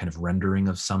a kind of rendering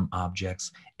of some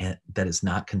objects and that is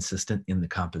not consistent in the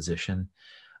composition.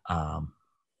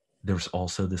 There's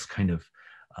also this kind of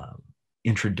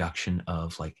introduction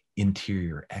of like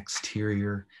interior,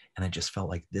 exterior. And I just felt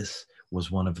like this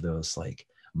was one of those like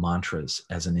mantras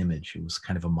as an image. It was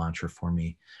kind of a mantra for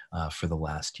me for the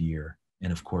last year.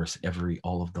 And of course,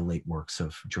 all of the late works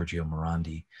of Giorgio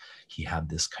Morandi, he had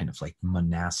this kind of like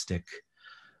monastic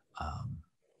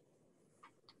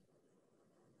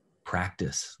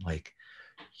practice. Like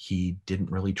he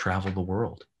didn't really travel the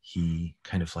world. He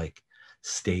kind of like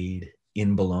stayed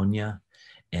in Bologna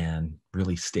and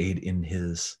really stayed in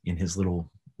his little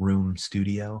room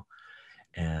studio.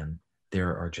 And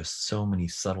there are just so many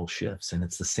subtle shifts. And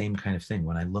it's the same kind of thing.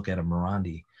 When I look at a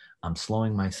Morandi, I'm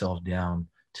slowing myself down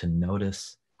to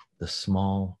notice the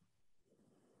small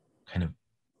kind of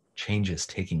changes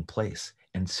taking place.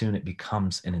 And soon it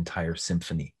becomes an entire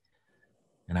symphony.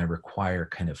 And I require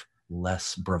kind of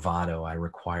less bravado. I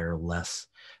require less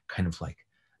kind of like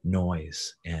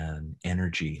noise and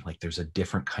energy. Like there's a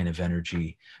different kind of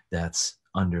energy that's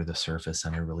under the surface.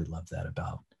 And I really love that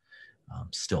about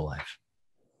still life.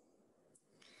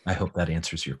 I hope that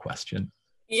answers your question.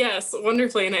 Yes,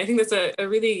 wonderfully. And I think that's a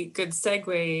really good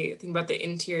segue, thinking about the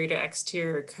interior to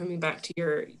exterior, coming back to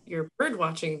your bird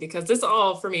watching, because this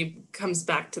all for me comes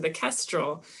back to the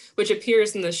kestrel, which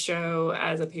appears in the show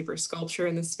as a paper sculpture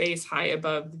in the space high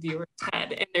above the viewer's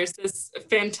head. And there's this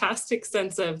fantastic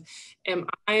sense of, am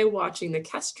I watching the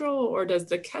kestrel or does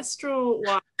the kestrel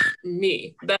watch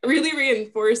me? That really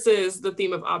reinforces the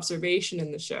theme of observation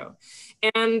in the show.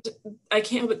 And I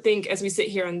can't but think as we sit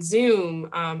here on Zoom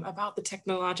about the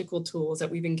technological tools that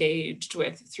we've engaged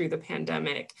with through the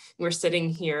pandemic. We're sitting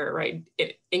here, right,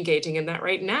 engaging in that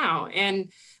right now.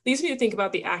 And leads me to think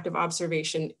about the act of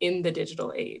observation in the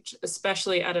digital age,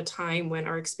 especially at a time when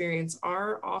our experience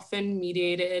are often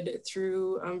mediated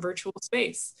through virtual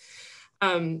space.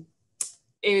 In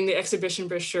the exhibition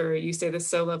brochure, you say this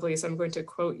so lovely, so I'm going to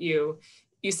quote you.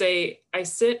 You say, I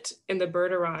sit and the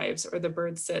bird arrives, or the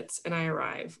bird sits and I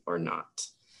arrive, or not.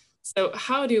 So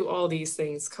how do all these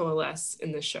things coalesce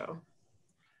in the show?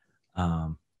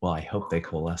 Well, I hope they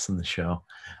coalesce in the show.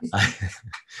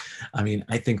 I mean,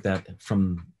 I think that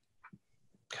from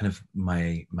kind of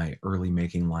my early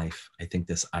making life, I think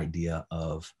this idea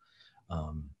of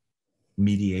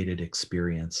mediated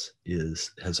experience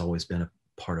has always been a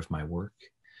part of my work.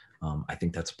 I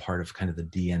think that's part of kind of the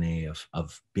DNA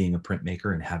of being a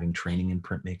printmaker and having training in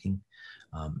printmaking,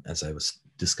 as I was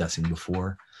discussing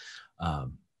before.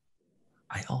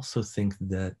 I also think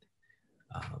that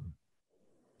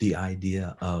the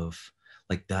idea of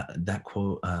like that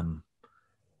quote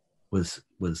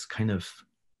was kind of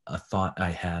a thought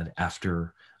I had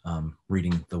after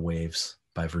reading The Waves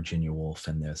by Virginia Woolf,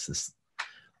 and there's this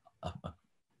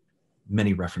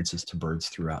many references to birds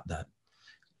throughout that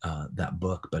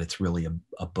book, but it's really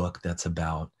a book that's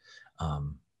about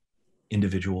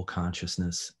individual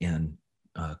consciousness and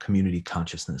community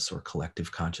consciousness or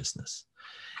collective consciousness.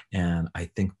 And I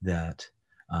think that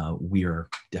we are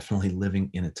definitely living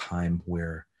in a time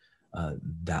where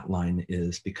that line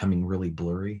is becoming really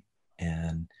blurry,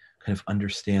 and kind of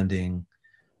understanding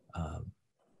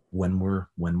when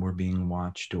we're being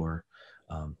watched, or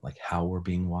like how we're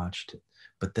being watched.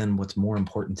 But then what's more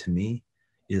important to me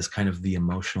is kind of the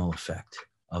emotional effect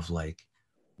of like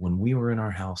when we were in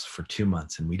our house for 2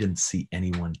 months and we didn't see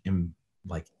anyone in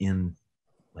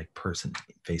person,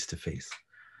 face to face.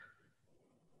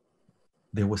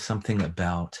 There was something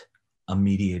about a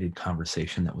mediated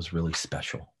conversation that was really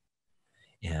special.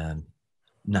 And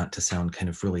not to sound kind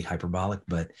of really hyperbolic,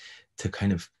 but to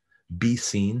kind of be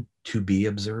seen, to be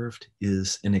observed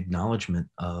is an acknowledgement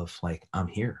of like, I'm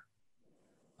here,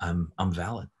 I'm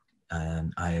valid.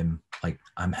 And I'm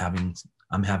having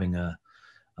an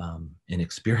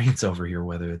experience over here,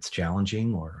 whether it's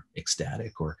challenging or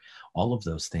ecstatic or all of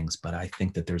those things. But I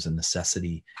think that there's a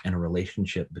necessity and a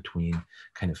relationship between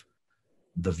kind of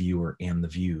the viewer and the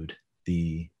viewed,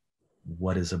 the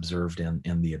what is observed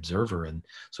and the observer. And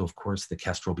so of course the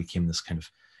kestrel became this kind of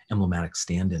emblematic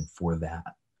stand-in for that,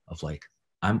 of like,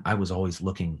 I was always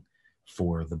looking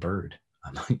for the bird,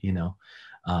 you know.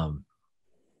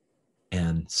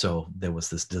 And so there was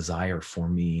this desire for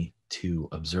me to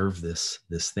observe this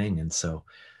thing. And so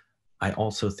I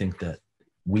also think that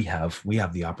we have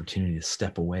the opportunity to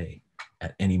step away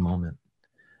at any moment.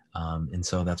 And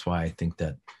so that's why I think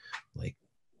that like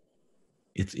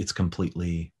it's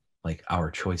completely like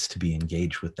our choice to be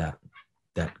engaged with that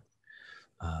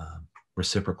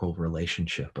reciprocal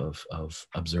relationship of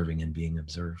observing and being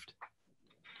observed.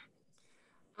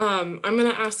 I'm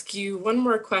going to ask you one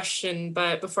more question,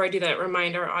 but before I do that,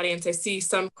 remind our audience, I see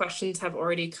some questions have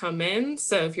already come in.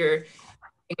 So if you're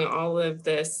all of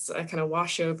this kind of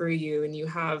wash over you and you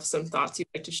have some thoughts you'd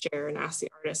like to share and ask the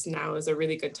artist, now is a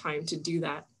really good time to do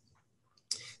that.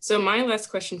 So my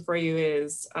last question for you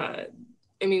is, I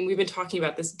mean, we've been talking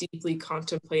about this deeply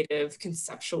contemplative,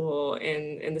 conceptual,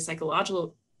 and the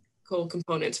psychological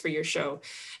components for your show.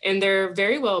 And they're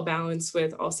very well balanced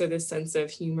with also this sense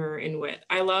of humor and wit.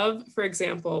 I love, for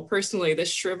example, personally, this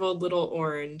shriveled little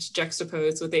orange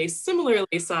juxtaposed with a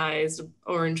similarly sized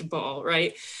orange ball,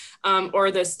 right?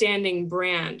 Or the standing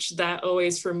branch that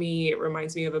always, for me, it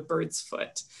reminds me of a bird's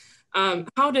foot.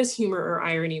 How does humor or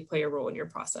irony play a role in your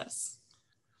process?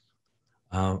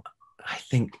 I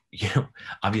think,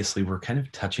 obviously we're kind of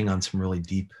touching on some really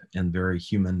deep and very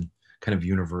human, kind of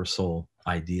universal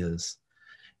ideas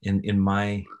in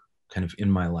my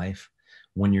life.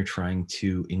 When you're trying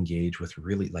to engage with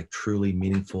really like truly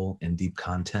meaningful and deep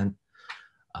content,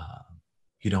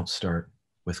 you don't start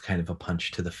with kind of a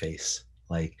punch to the face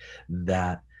like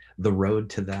that. The road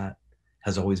to that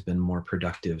has always been more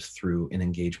productive through an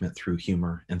engagement, through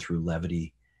humor and through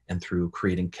levity and through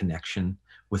creating connection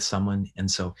with someone. And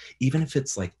so even if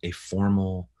it's like a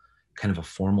formal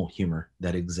humor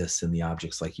that exists in the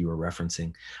objects like you were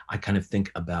referencing, I kind of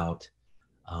think about,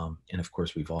 and of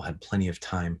course we've all had plenty of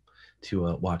time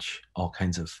to watch all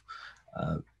kinds of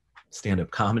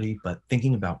stand-up comedy, but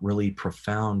thinking about really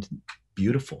profound,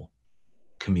 beautiful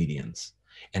comedians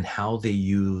and how they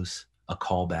use a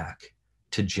callback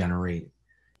to generate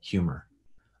humor.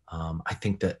 I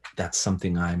think that that's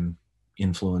something I'm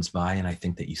influenced by, and I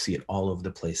think that you see it all over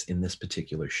the place in this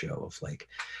particular show of like,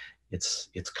 it's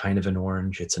kind of an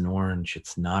orange, it's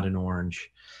not an orange.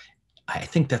 I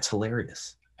think that's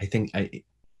hilarious. I think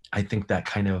that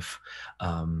kind of,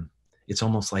 it's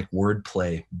almost like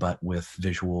wordplay, but with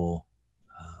visual,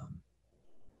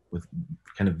 with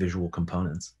kind of visual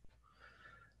components.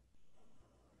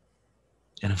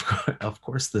 And of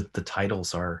course the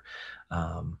titles are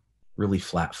really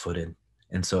flat-footed.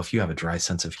 And so if you have a dry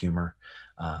sense of humor,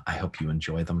 I hope you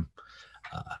enjoy them.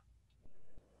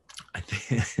 I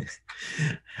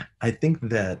think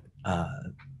that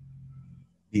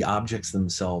the objects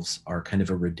themselves are kind of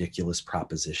a ridiculous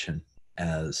proposition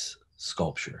as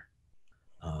sculpture.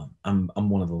 I'm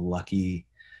one of the lucky,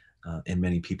 and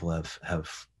many people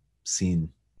have seen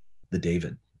the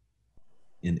David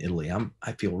in Italy.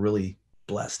 I feel really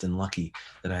blessed and lucky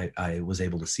that I was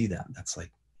able to see that. That's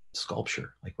like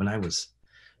sculpture. Like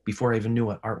before I even knew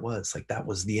what art was, like that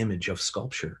was the image of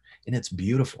sculpture, and it's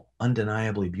beautiful,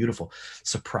 undeniably beautiful,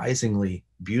 surprisingly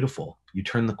beautiful. You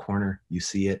turn the corner, you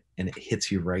see it, and it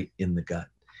hits you right in the gut,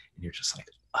 and you're just like,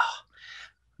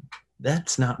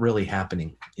 that's not really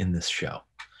happening in this show.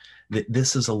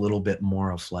 This is a little bit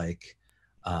more of like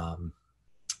the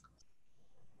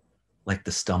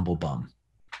stumble bum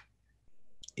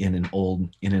in an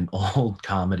old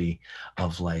comedy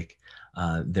of like,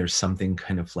 there's something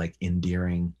kind of like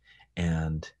endearing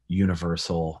and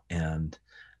universal and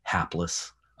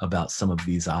hapless about some of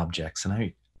these objects.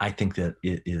 And I think that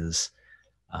it is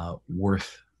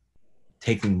worth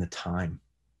taking the time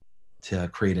to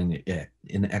create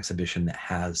an exhibition that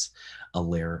has a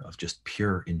layer of just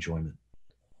pure enjoyment,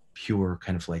 pure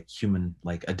kind of like human,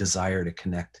 like a desire to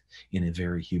connect in a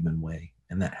very human way.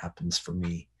 And that happens for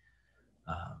me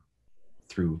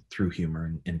through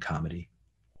humor and comedy.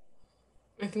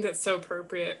 I think that's so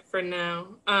appropriate for now.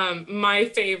 My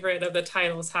favorite of the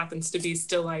titles happens to be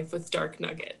Still Life with Dark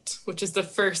Nugget, which is the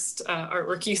first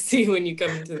artwork you see when you come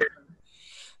into the room.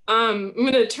 I'm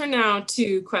going to turn now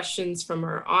to questions from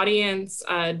our audience.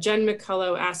 Jen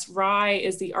McCullough asked, Ry,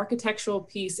 is the architectural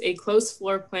piece a close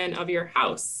floor plan of your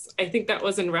house? I think that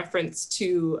was in reference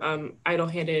to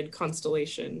Idle-Handed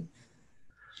Constellation.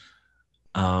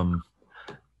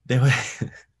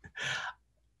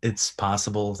 It's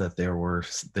possible that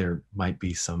there might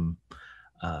be some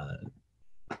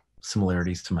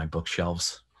similarities to my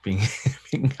bookshelves being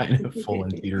kind of full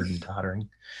and teetered and tottering.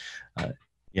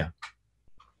 Yeah.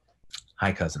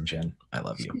 Hi, cousin Jen. I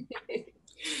love you.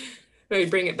 We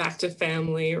bring it back to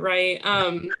family, right?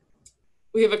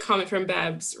 We have a comment from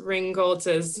Babs Ringgold,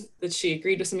 says that she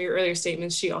agreed with some of your earlier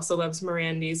statements. She also loves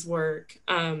Morandi's work.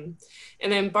 And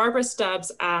then Barbara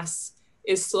Stubbs asks,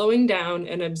 is slowing down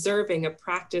and observing a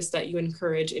practice that you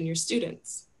encourage in your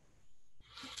students?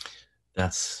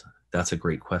 That's a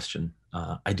great question.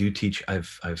 I do teach,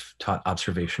 I've taught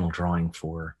observational drawing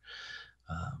for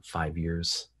 5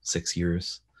 years, 6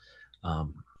 years.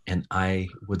 And I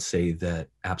would say that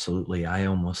absolutely, I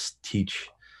almost teach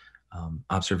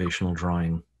observational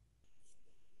drawing.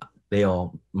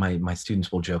 My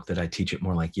students will joke that I teach it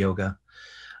more like yoga,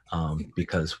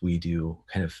 because we do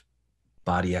kind of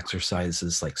body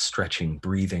exercises like stretching,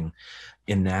 breathing,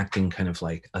 enacting kind of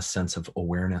like a sense of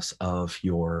awareness of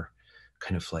your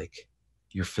kind of like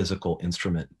your physical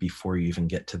instrument before you even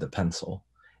get to the pencil.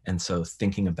 And so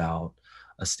thinking about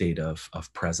a state of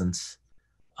presence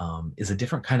is a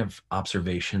different kind of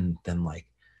observation than like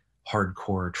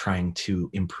hardcore trying to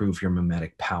improve your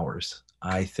mimetic powers.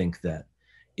 I think that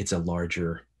it's a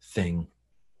larger thing.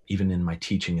 Even in my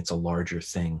teaching, it's a larger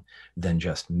thing than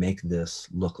just make this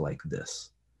look like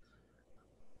this.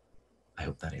 I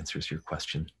hope that answers your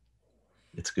question.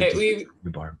 It's good to see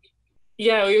you, Barb.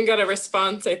 Yeah, we even got a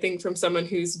response, I think, from someone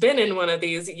who's been in one of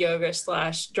these yoga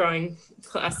 / drawing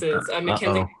classes.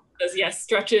 Mackenzie says, yes,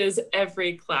 stretches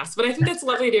every class. But I think that's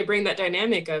lovely to bring that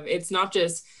dynamic of it's not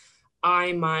just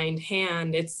eye, mind,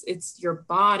 hand, it's your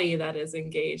body that is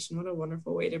engaged. And what a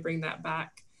wonderful way to bring that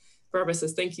back. Barbara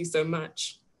says, thank you so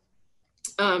much.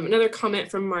 Another comment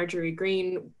from Marjorie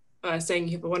Green saying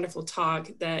you have a wonderful talk,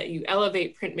 that you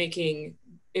elevate printmaking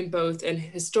in both an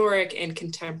historic and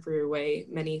contemporary way.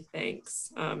 Many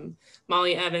thanks.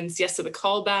 Molly Evans, yes to the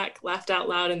callback, laughed out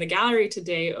loud in the gallery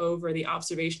today over the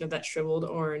observation of that shriveled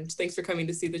orange. Thanks for coming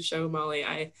to see the show, Molly.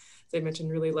 As I mentioned,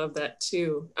 really love that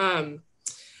too.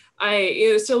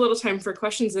 There's still a little time for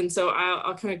questions, and so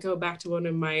I'll kind of go back to one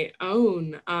of my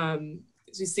own.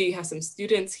 As you see, you have some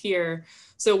students here.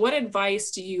 So what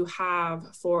advice do you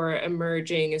have for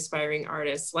emerging, aspiring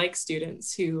artists like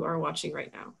students who are watching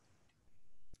right now?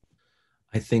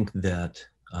 I think that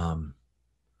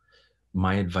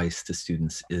my advice to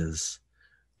students is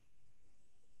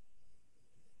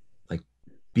like,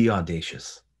 be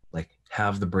audacious, like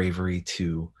have the bravery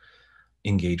to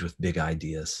engage with big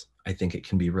ideas. I think it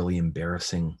can be really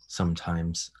embarrassing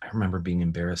sometimes. I remember being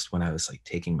embarrassed when I was like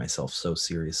taking myself so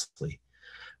seriously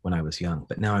when I was young,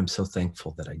 but now I'm so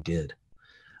thankful that I did.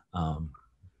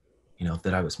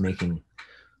 That I was making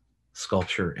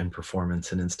sculpture and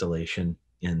performance and installation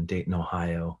in Dayton,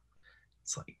 Ohio.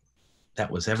 It's like, that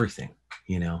was everything,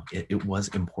 it was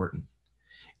important.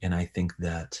 And I think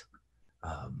that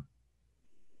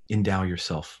endow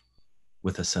yourself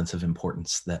with a sense of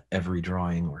importance, that every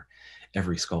drawing or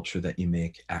every sculpture that you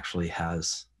make actually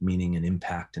has meaning and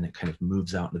impact, and it kind of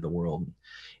moves out into the world.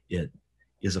 It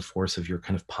is a force of your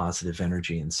kind of positive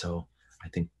energy. And so I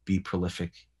think be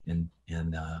prolific and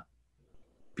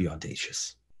be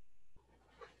audacious.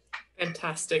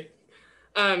 Fantastic.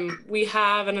 We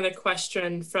have another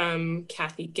question from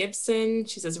Kathy Gibson.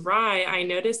 She says, Ry, I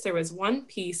noticed there was one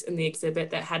piece in the exhibit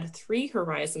that had 3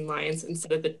 horizon lines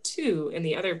instead of the 2 in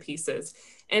the other pieces.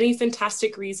 Any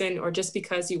fantastic reason, or just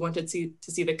because you wanted to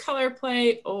see the color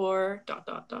play, or ...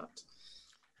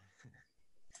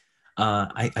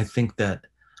 I think that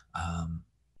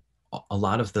a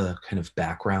lot of the kind of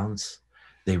backgrounds,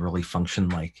 they really function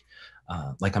like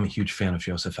I'm a huge fan of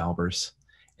Joseph Alber's,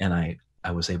 and I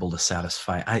was able to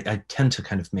satisfy, I tend to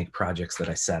kind of make projects that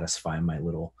I satisfy my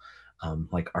little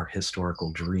like our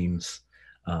historical dreams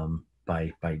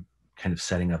by kind of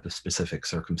setting up a specific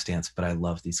circumstance. But I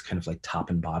love these kind of like top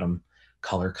and bottom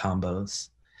color combos.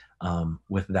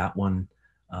 With that one,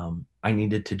 I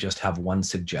needed to just have one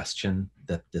suggestion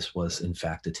that this was in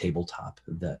fact a tabletop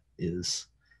that is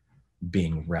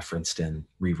being referenced and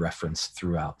re-referenced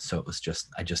throughout. So it was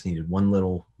I just needed one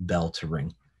little bell to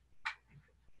ring.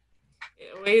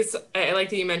 Always, I like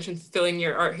that you mentioned fulfilling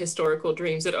your art historical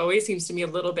dreams. It always seems to me a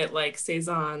little bit like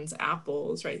Cezanne's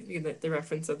apples, right? The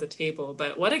reference of the table.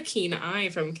 But what a keen eye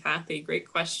from Kathy. Great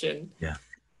question. Yeah.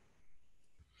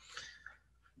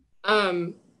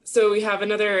 So we have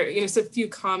another, so a few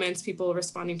comments, people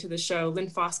responding to the show. Lynn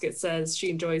Foskett says she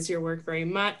enjoys your work very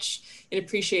much and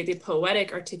appreciate the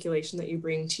poetic articulation that you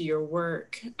bring to your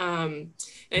work. And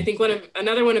I think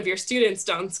another one of your students,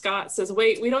 Don Scott, says,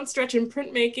 wait, we don't stretch in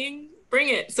printmaking. Bring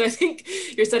it. So I think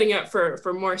you're setting up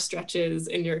for more stretches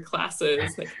in your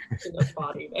classes, like in the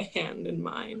body, the hand, and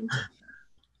mind.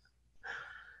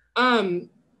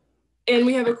 And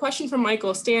we have a question from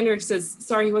Michael Standard. Says,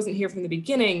 sorry he wasn't here from the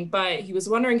beginning, but he was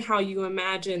wondering how you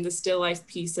imagine the still life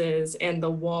pieces and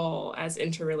the wall as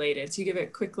interrelated. So you give a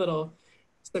quick little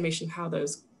explanation how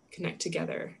those connect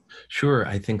together. Sure.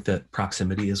 I think that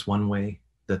proximity is one way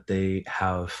that they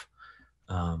have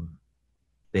a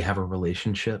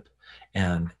relationship.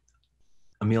 And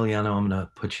Emiliano, I'm going to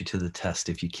put you to the test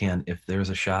if you can. If there's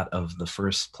a shot of the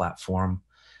first platform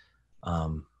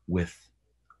with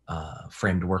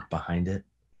framed work behind it,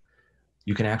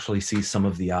 you can actually see some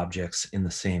of the objects in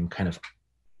the same kind of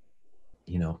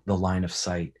you know, the line of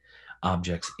sight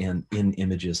objects and in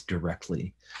images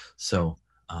directly. So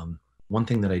one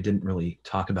thing that I didn't really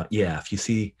talk about, yeah, if you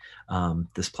see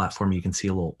this platform, you can see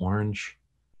a little orange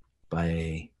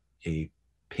by a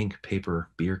pink paper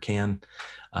beer can.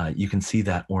 You can see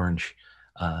that orange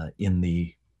in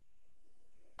the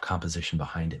composition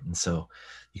behind it. And so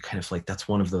you kind of like, that's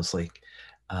one of those like,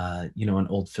 you know, in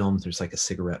old films, there's like a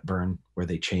cigarette burn where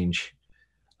they change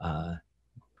kind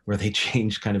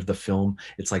of the film.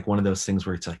 It's like one of those things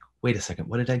where it's like, wait a second,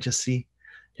 what did I just see?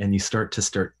 And you start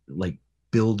like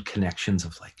build connections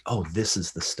of like, oh, this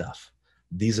is the stuff.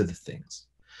 These are the things.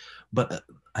 But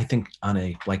I think on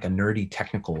a like a nerdy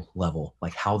technical level,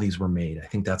 like how these were made, I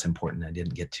think that's important. I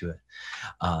didn't get to it.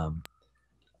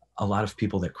 A lot of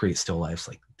people that create still lifes,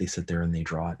 like they sit there and they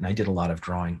draw it. And I did a lot of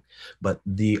drawing, but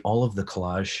all of the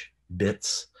collage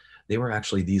bits, they were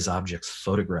actually these objects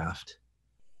photographed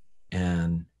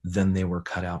and then they were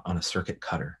cut out on a circuit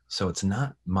cutter. So it's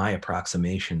not my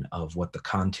approximation of what the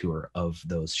contour of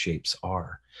those shapes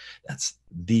are. That's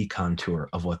the contour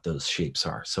of what those shapes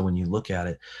are. So when you look at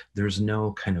it, there's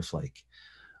no kind of like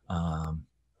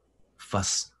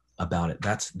fuss about it.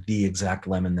 That's the exact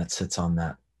lemon that sits on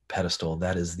that pedestal.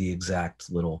 That is the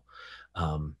exact little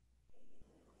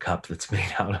cup that's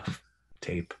made out of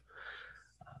tape.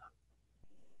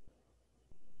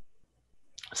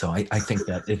 So I think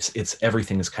that it's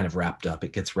everything is kind of wrapped up.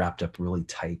 It gets wrapped up really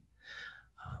tight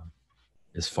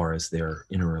as far as their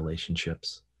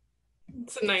interrelationships.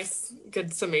 It's a nice,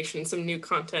 good summation, some new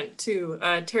content too.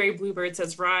 Terry Bluebird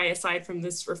says, Ry, aside from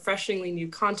this refreshingly new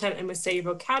content, I must say your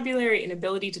vocabulary and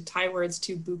ability to tie words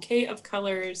to bouquet of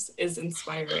colors is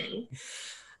inspiring.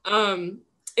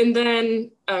 And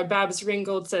then Babs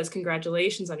Ringgold says,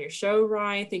 congratulations on your show,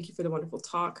 Ry. Thank you for the wonderful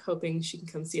talk. Hoping she can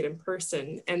come see it in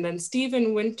person. And then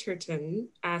Stephen Winterton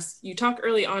asks, you talked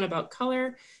early on about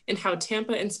color and how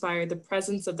Tampa inspired the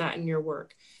presence of that in your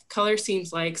work. Color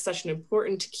seems like such an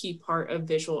important key part of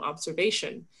visual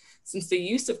observation. Since the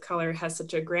use of color has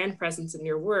such a grand presence in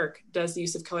your work, does the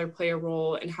use of color play a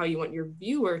role in how you want your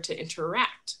viewer to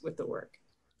interact with the work?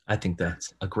 I think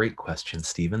that's a great question,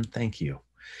 Stephen. Thank you.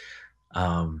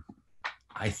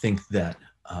 I think that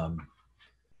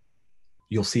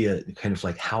you'll see a kind of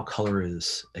like how color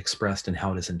is expressed and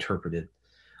how it is interpreted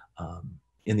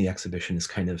in the exhibition is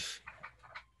kind of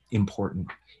important.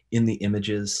 In the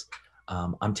images,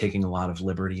 I'm taking a lot of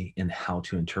liberty in how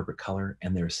to interpret color,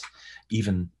 and there's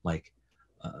even like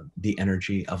the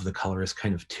energy of the color is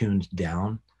kind of tuned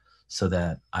down so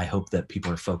that I hope that people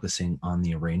are focusing on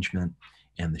the arrangement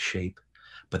and the shape.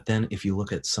 But then if you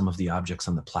look at some of the objects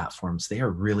on the platforms, they are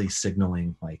really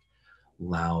signaling like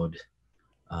loud,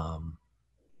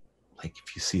 like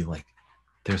if you see like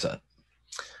there's a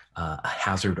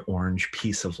hazard orange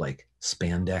piece of like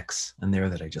spandex in there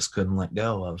that I just couldn't let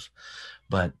go of.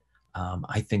 But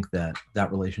I think that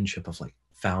relationship of like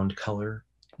found color,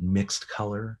 mixed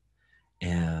color,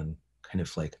 and kind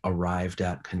of like arrived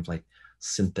at kind of like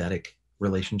synthetic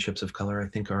relationships of color, I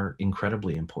think are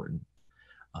incredibly important.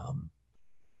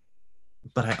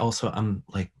 But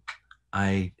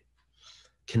I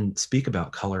can speak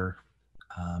about color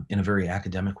in a very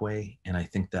academic way. And I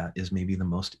think that is maybe the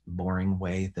most boring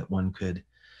way that one could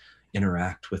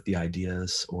interact with the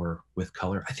ideas or with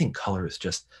color. I think color is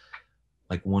just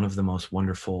like one of the most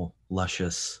wonderful,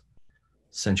 luscious,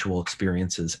 sensual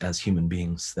experiences as human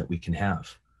beings that we can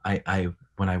have.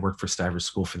 When I worked for Stivers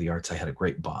School for the Arts, I had a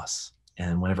great boss.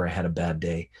 And whenever I had a bad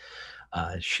day,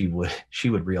 she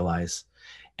would realize,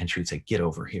 and she would say, get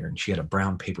over here. And she had a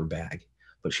brown paper bag,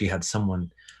 but she had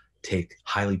someone take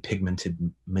highly pigmented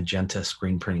magenta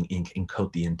screen printing ink and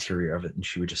coat the interior of it. And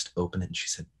she would just open it and she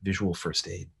said, visual first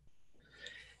aid.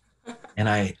 And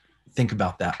I think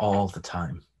about that all the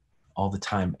time.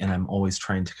 And I'm always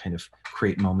trying to kind of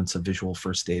create moments of visual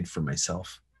first aid for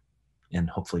myself and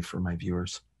hopefully for my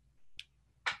viewers.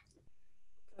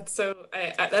 So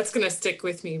that's going to stick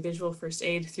with me, visual first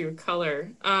aid through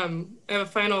color. I have a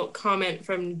final comment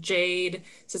from Jade. It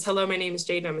says, hello, my name is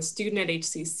Jade. I'm a student at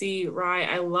HCC. Ry,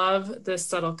 I love the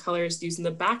subtle colors used in the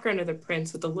background of the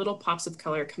prints with the little pops of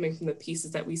color coming from the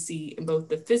pieces that we see in both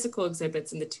the physical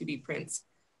exhibits and the 2D prints.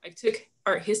 I took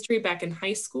art history back in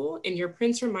high school, and your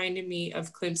prints reminded me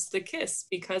of Klimt's The Kiss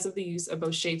because of the use of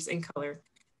both shapes and color.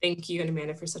 Thank you, and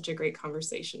Amanda, for such a great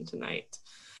conversation tonight.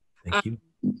 Thank you.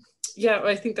 Yeah,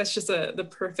 I think that's just the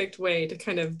perfect way to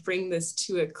kind of bring this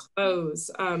to a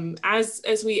close.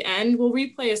 As we end, we'll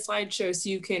replay a slideshow so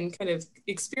you can kind of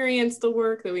experience the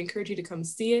work, that we encourage you to come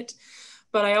see it.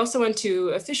 But I also want to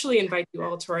officially invite you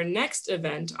all to our next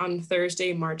event on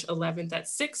Thursday, March 11th at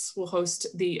 6. We'll host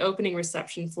the opening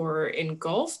reception for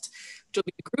Engulfed, There'll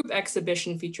be a group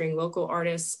exhibition featuring local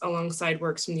artists alongside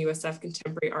works from the USF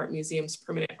Contemporary Art Museum's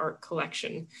permanent art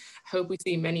collection. I hope we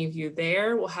see many of you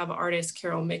there. We'll have artists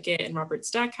Carol Mickett and Robert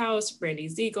Stackhouse, Brandy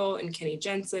Ziegel, and Kenny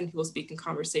Jensen, who will speak in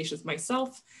conversation with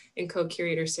myself and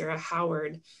co-curator Sarah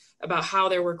Howard about how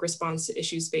their work responds to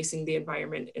issues facing the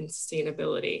environment and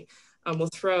sustainability. We'll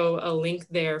throw a link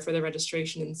there for the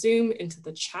registration in Zoom into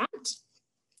the chat.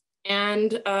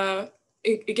 And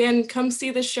again, come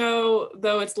see the show,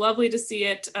 though it's lovely to see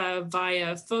it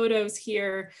via photos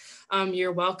here.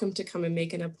 You're welcome to come and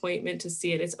make an appointment to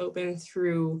see it. It's open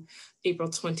through April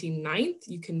 29th.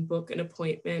 You can book an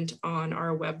appointment on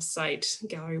our website,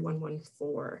 Gallery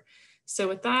 114. So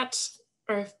with that,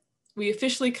 we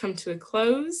officially come to a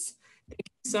close. Thank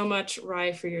you so much,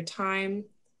 Ry, for your time.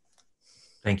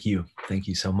 Thank you. Thank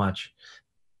you so much.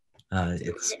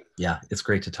 It's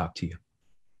great to talk to you.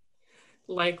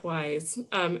 Likewise.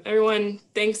 Everyone,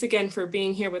 thanks again for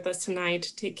being here with us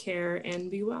tonight. Take care and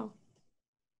be well.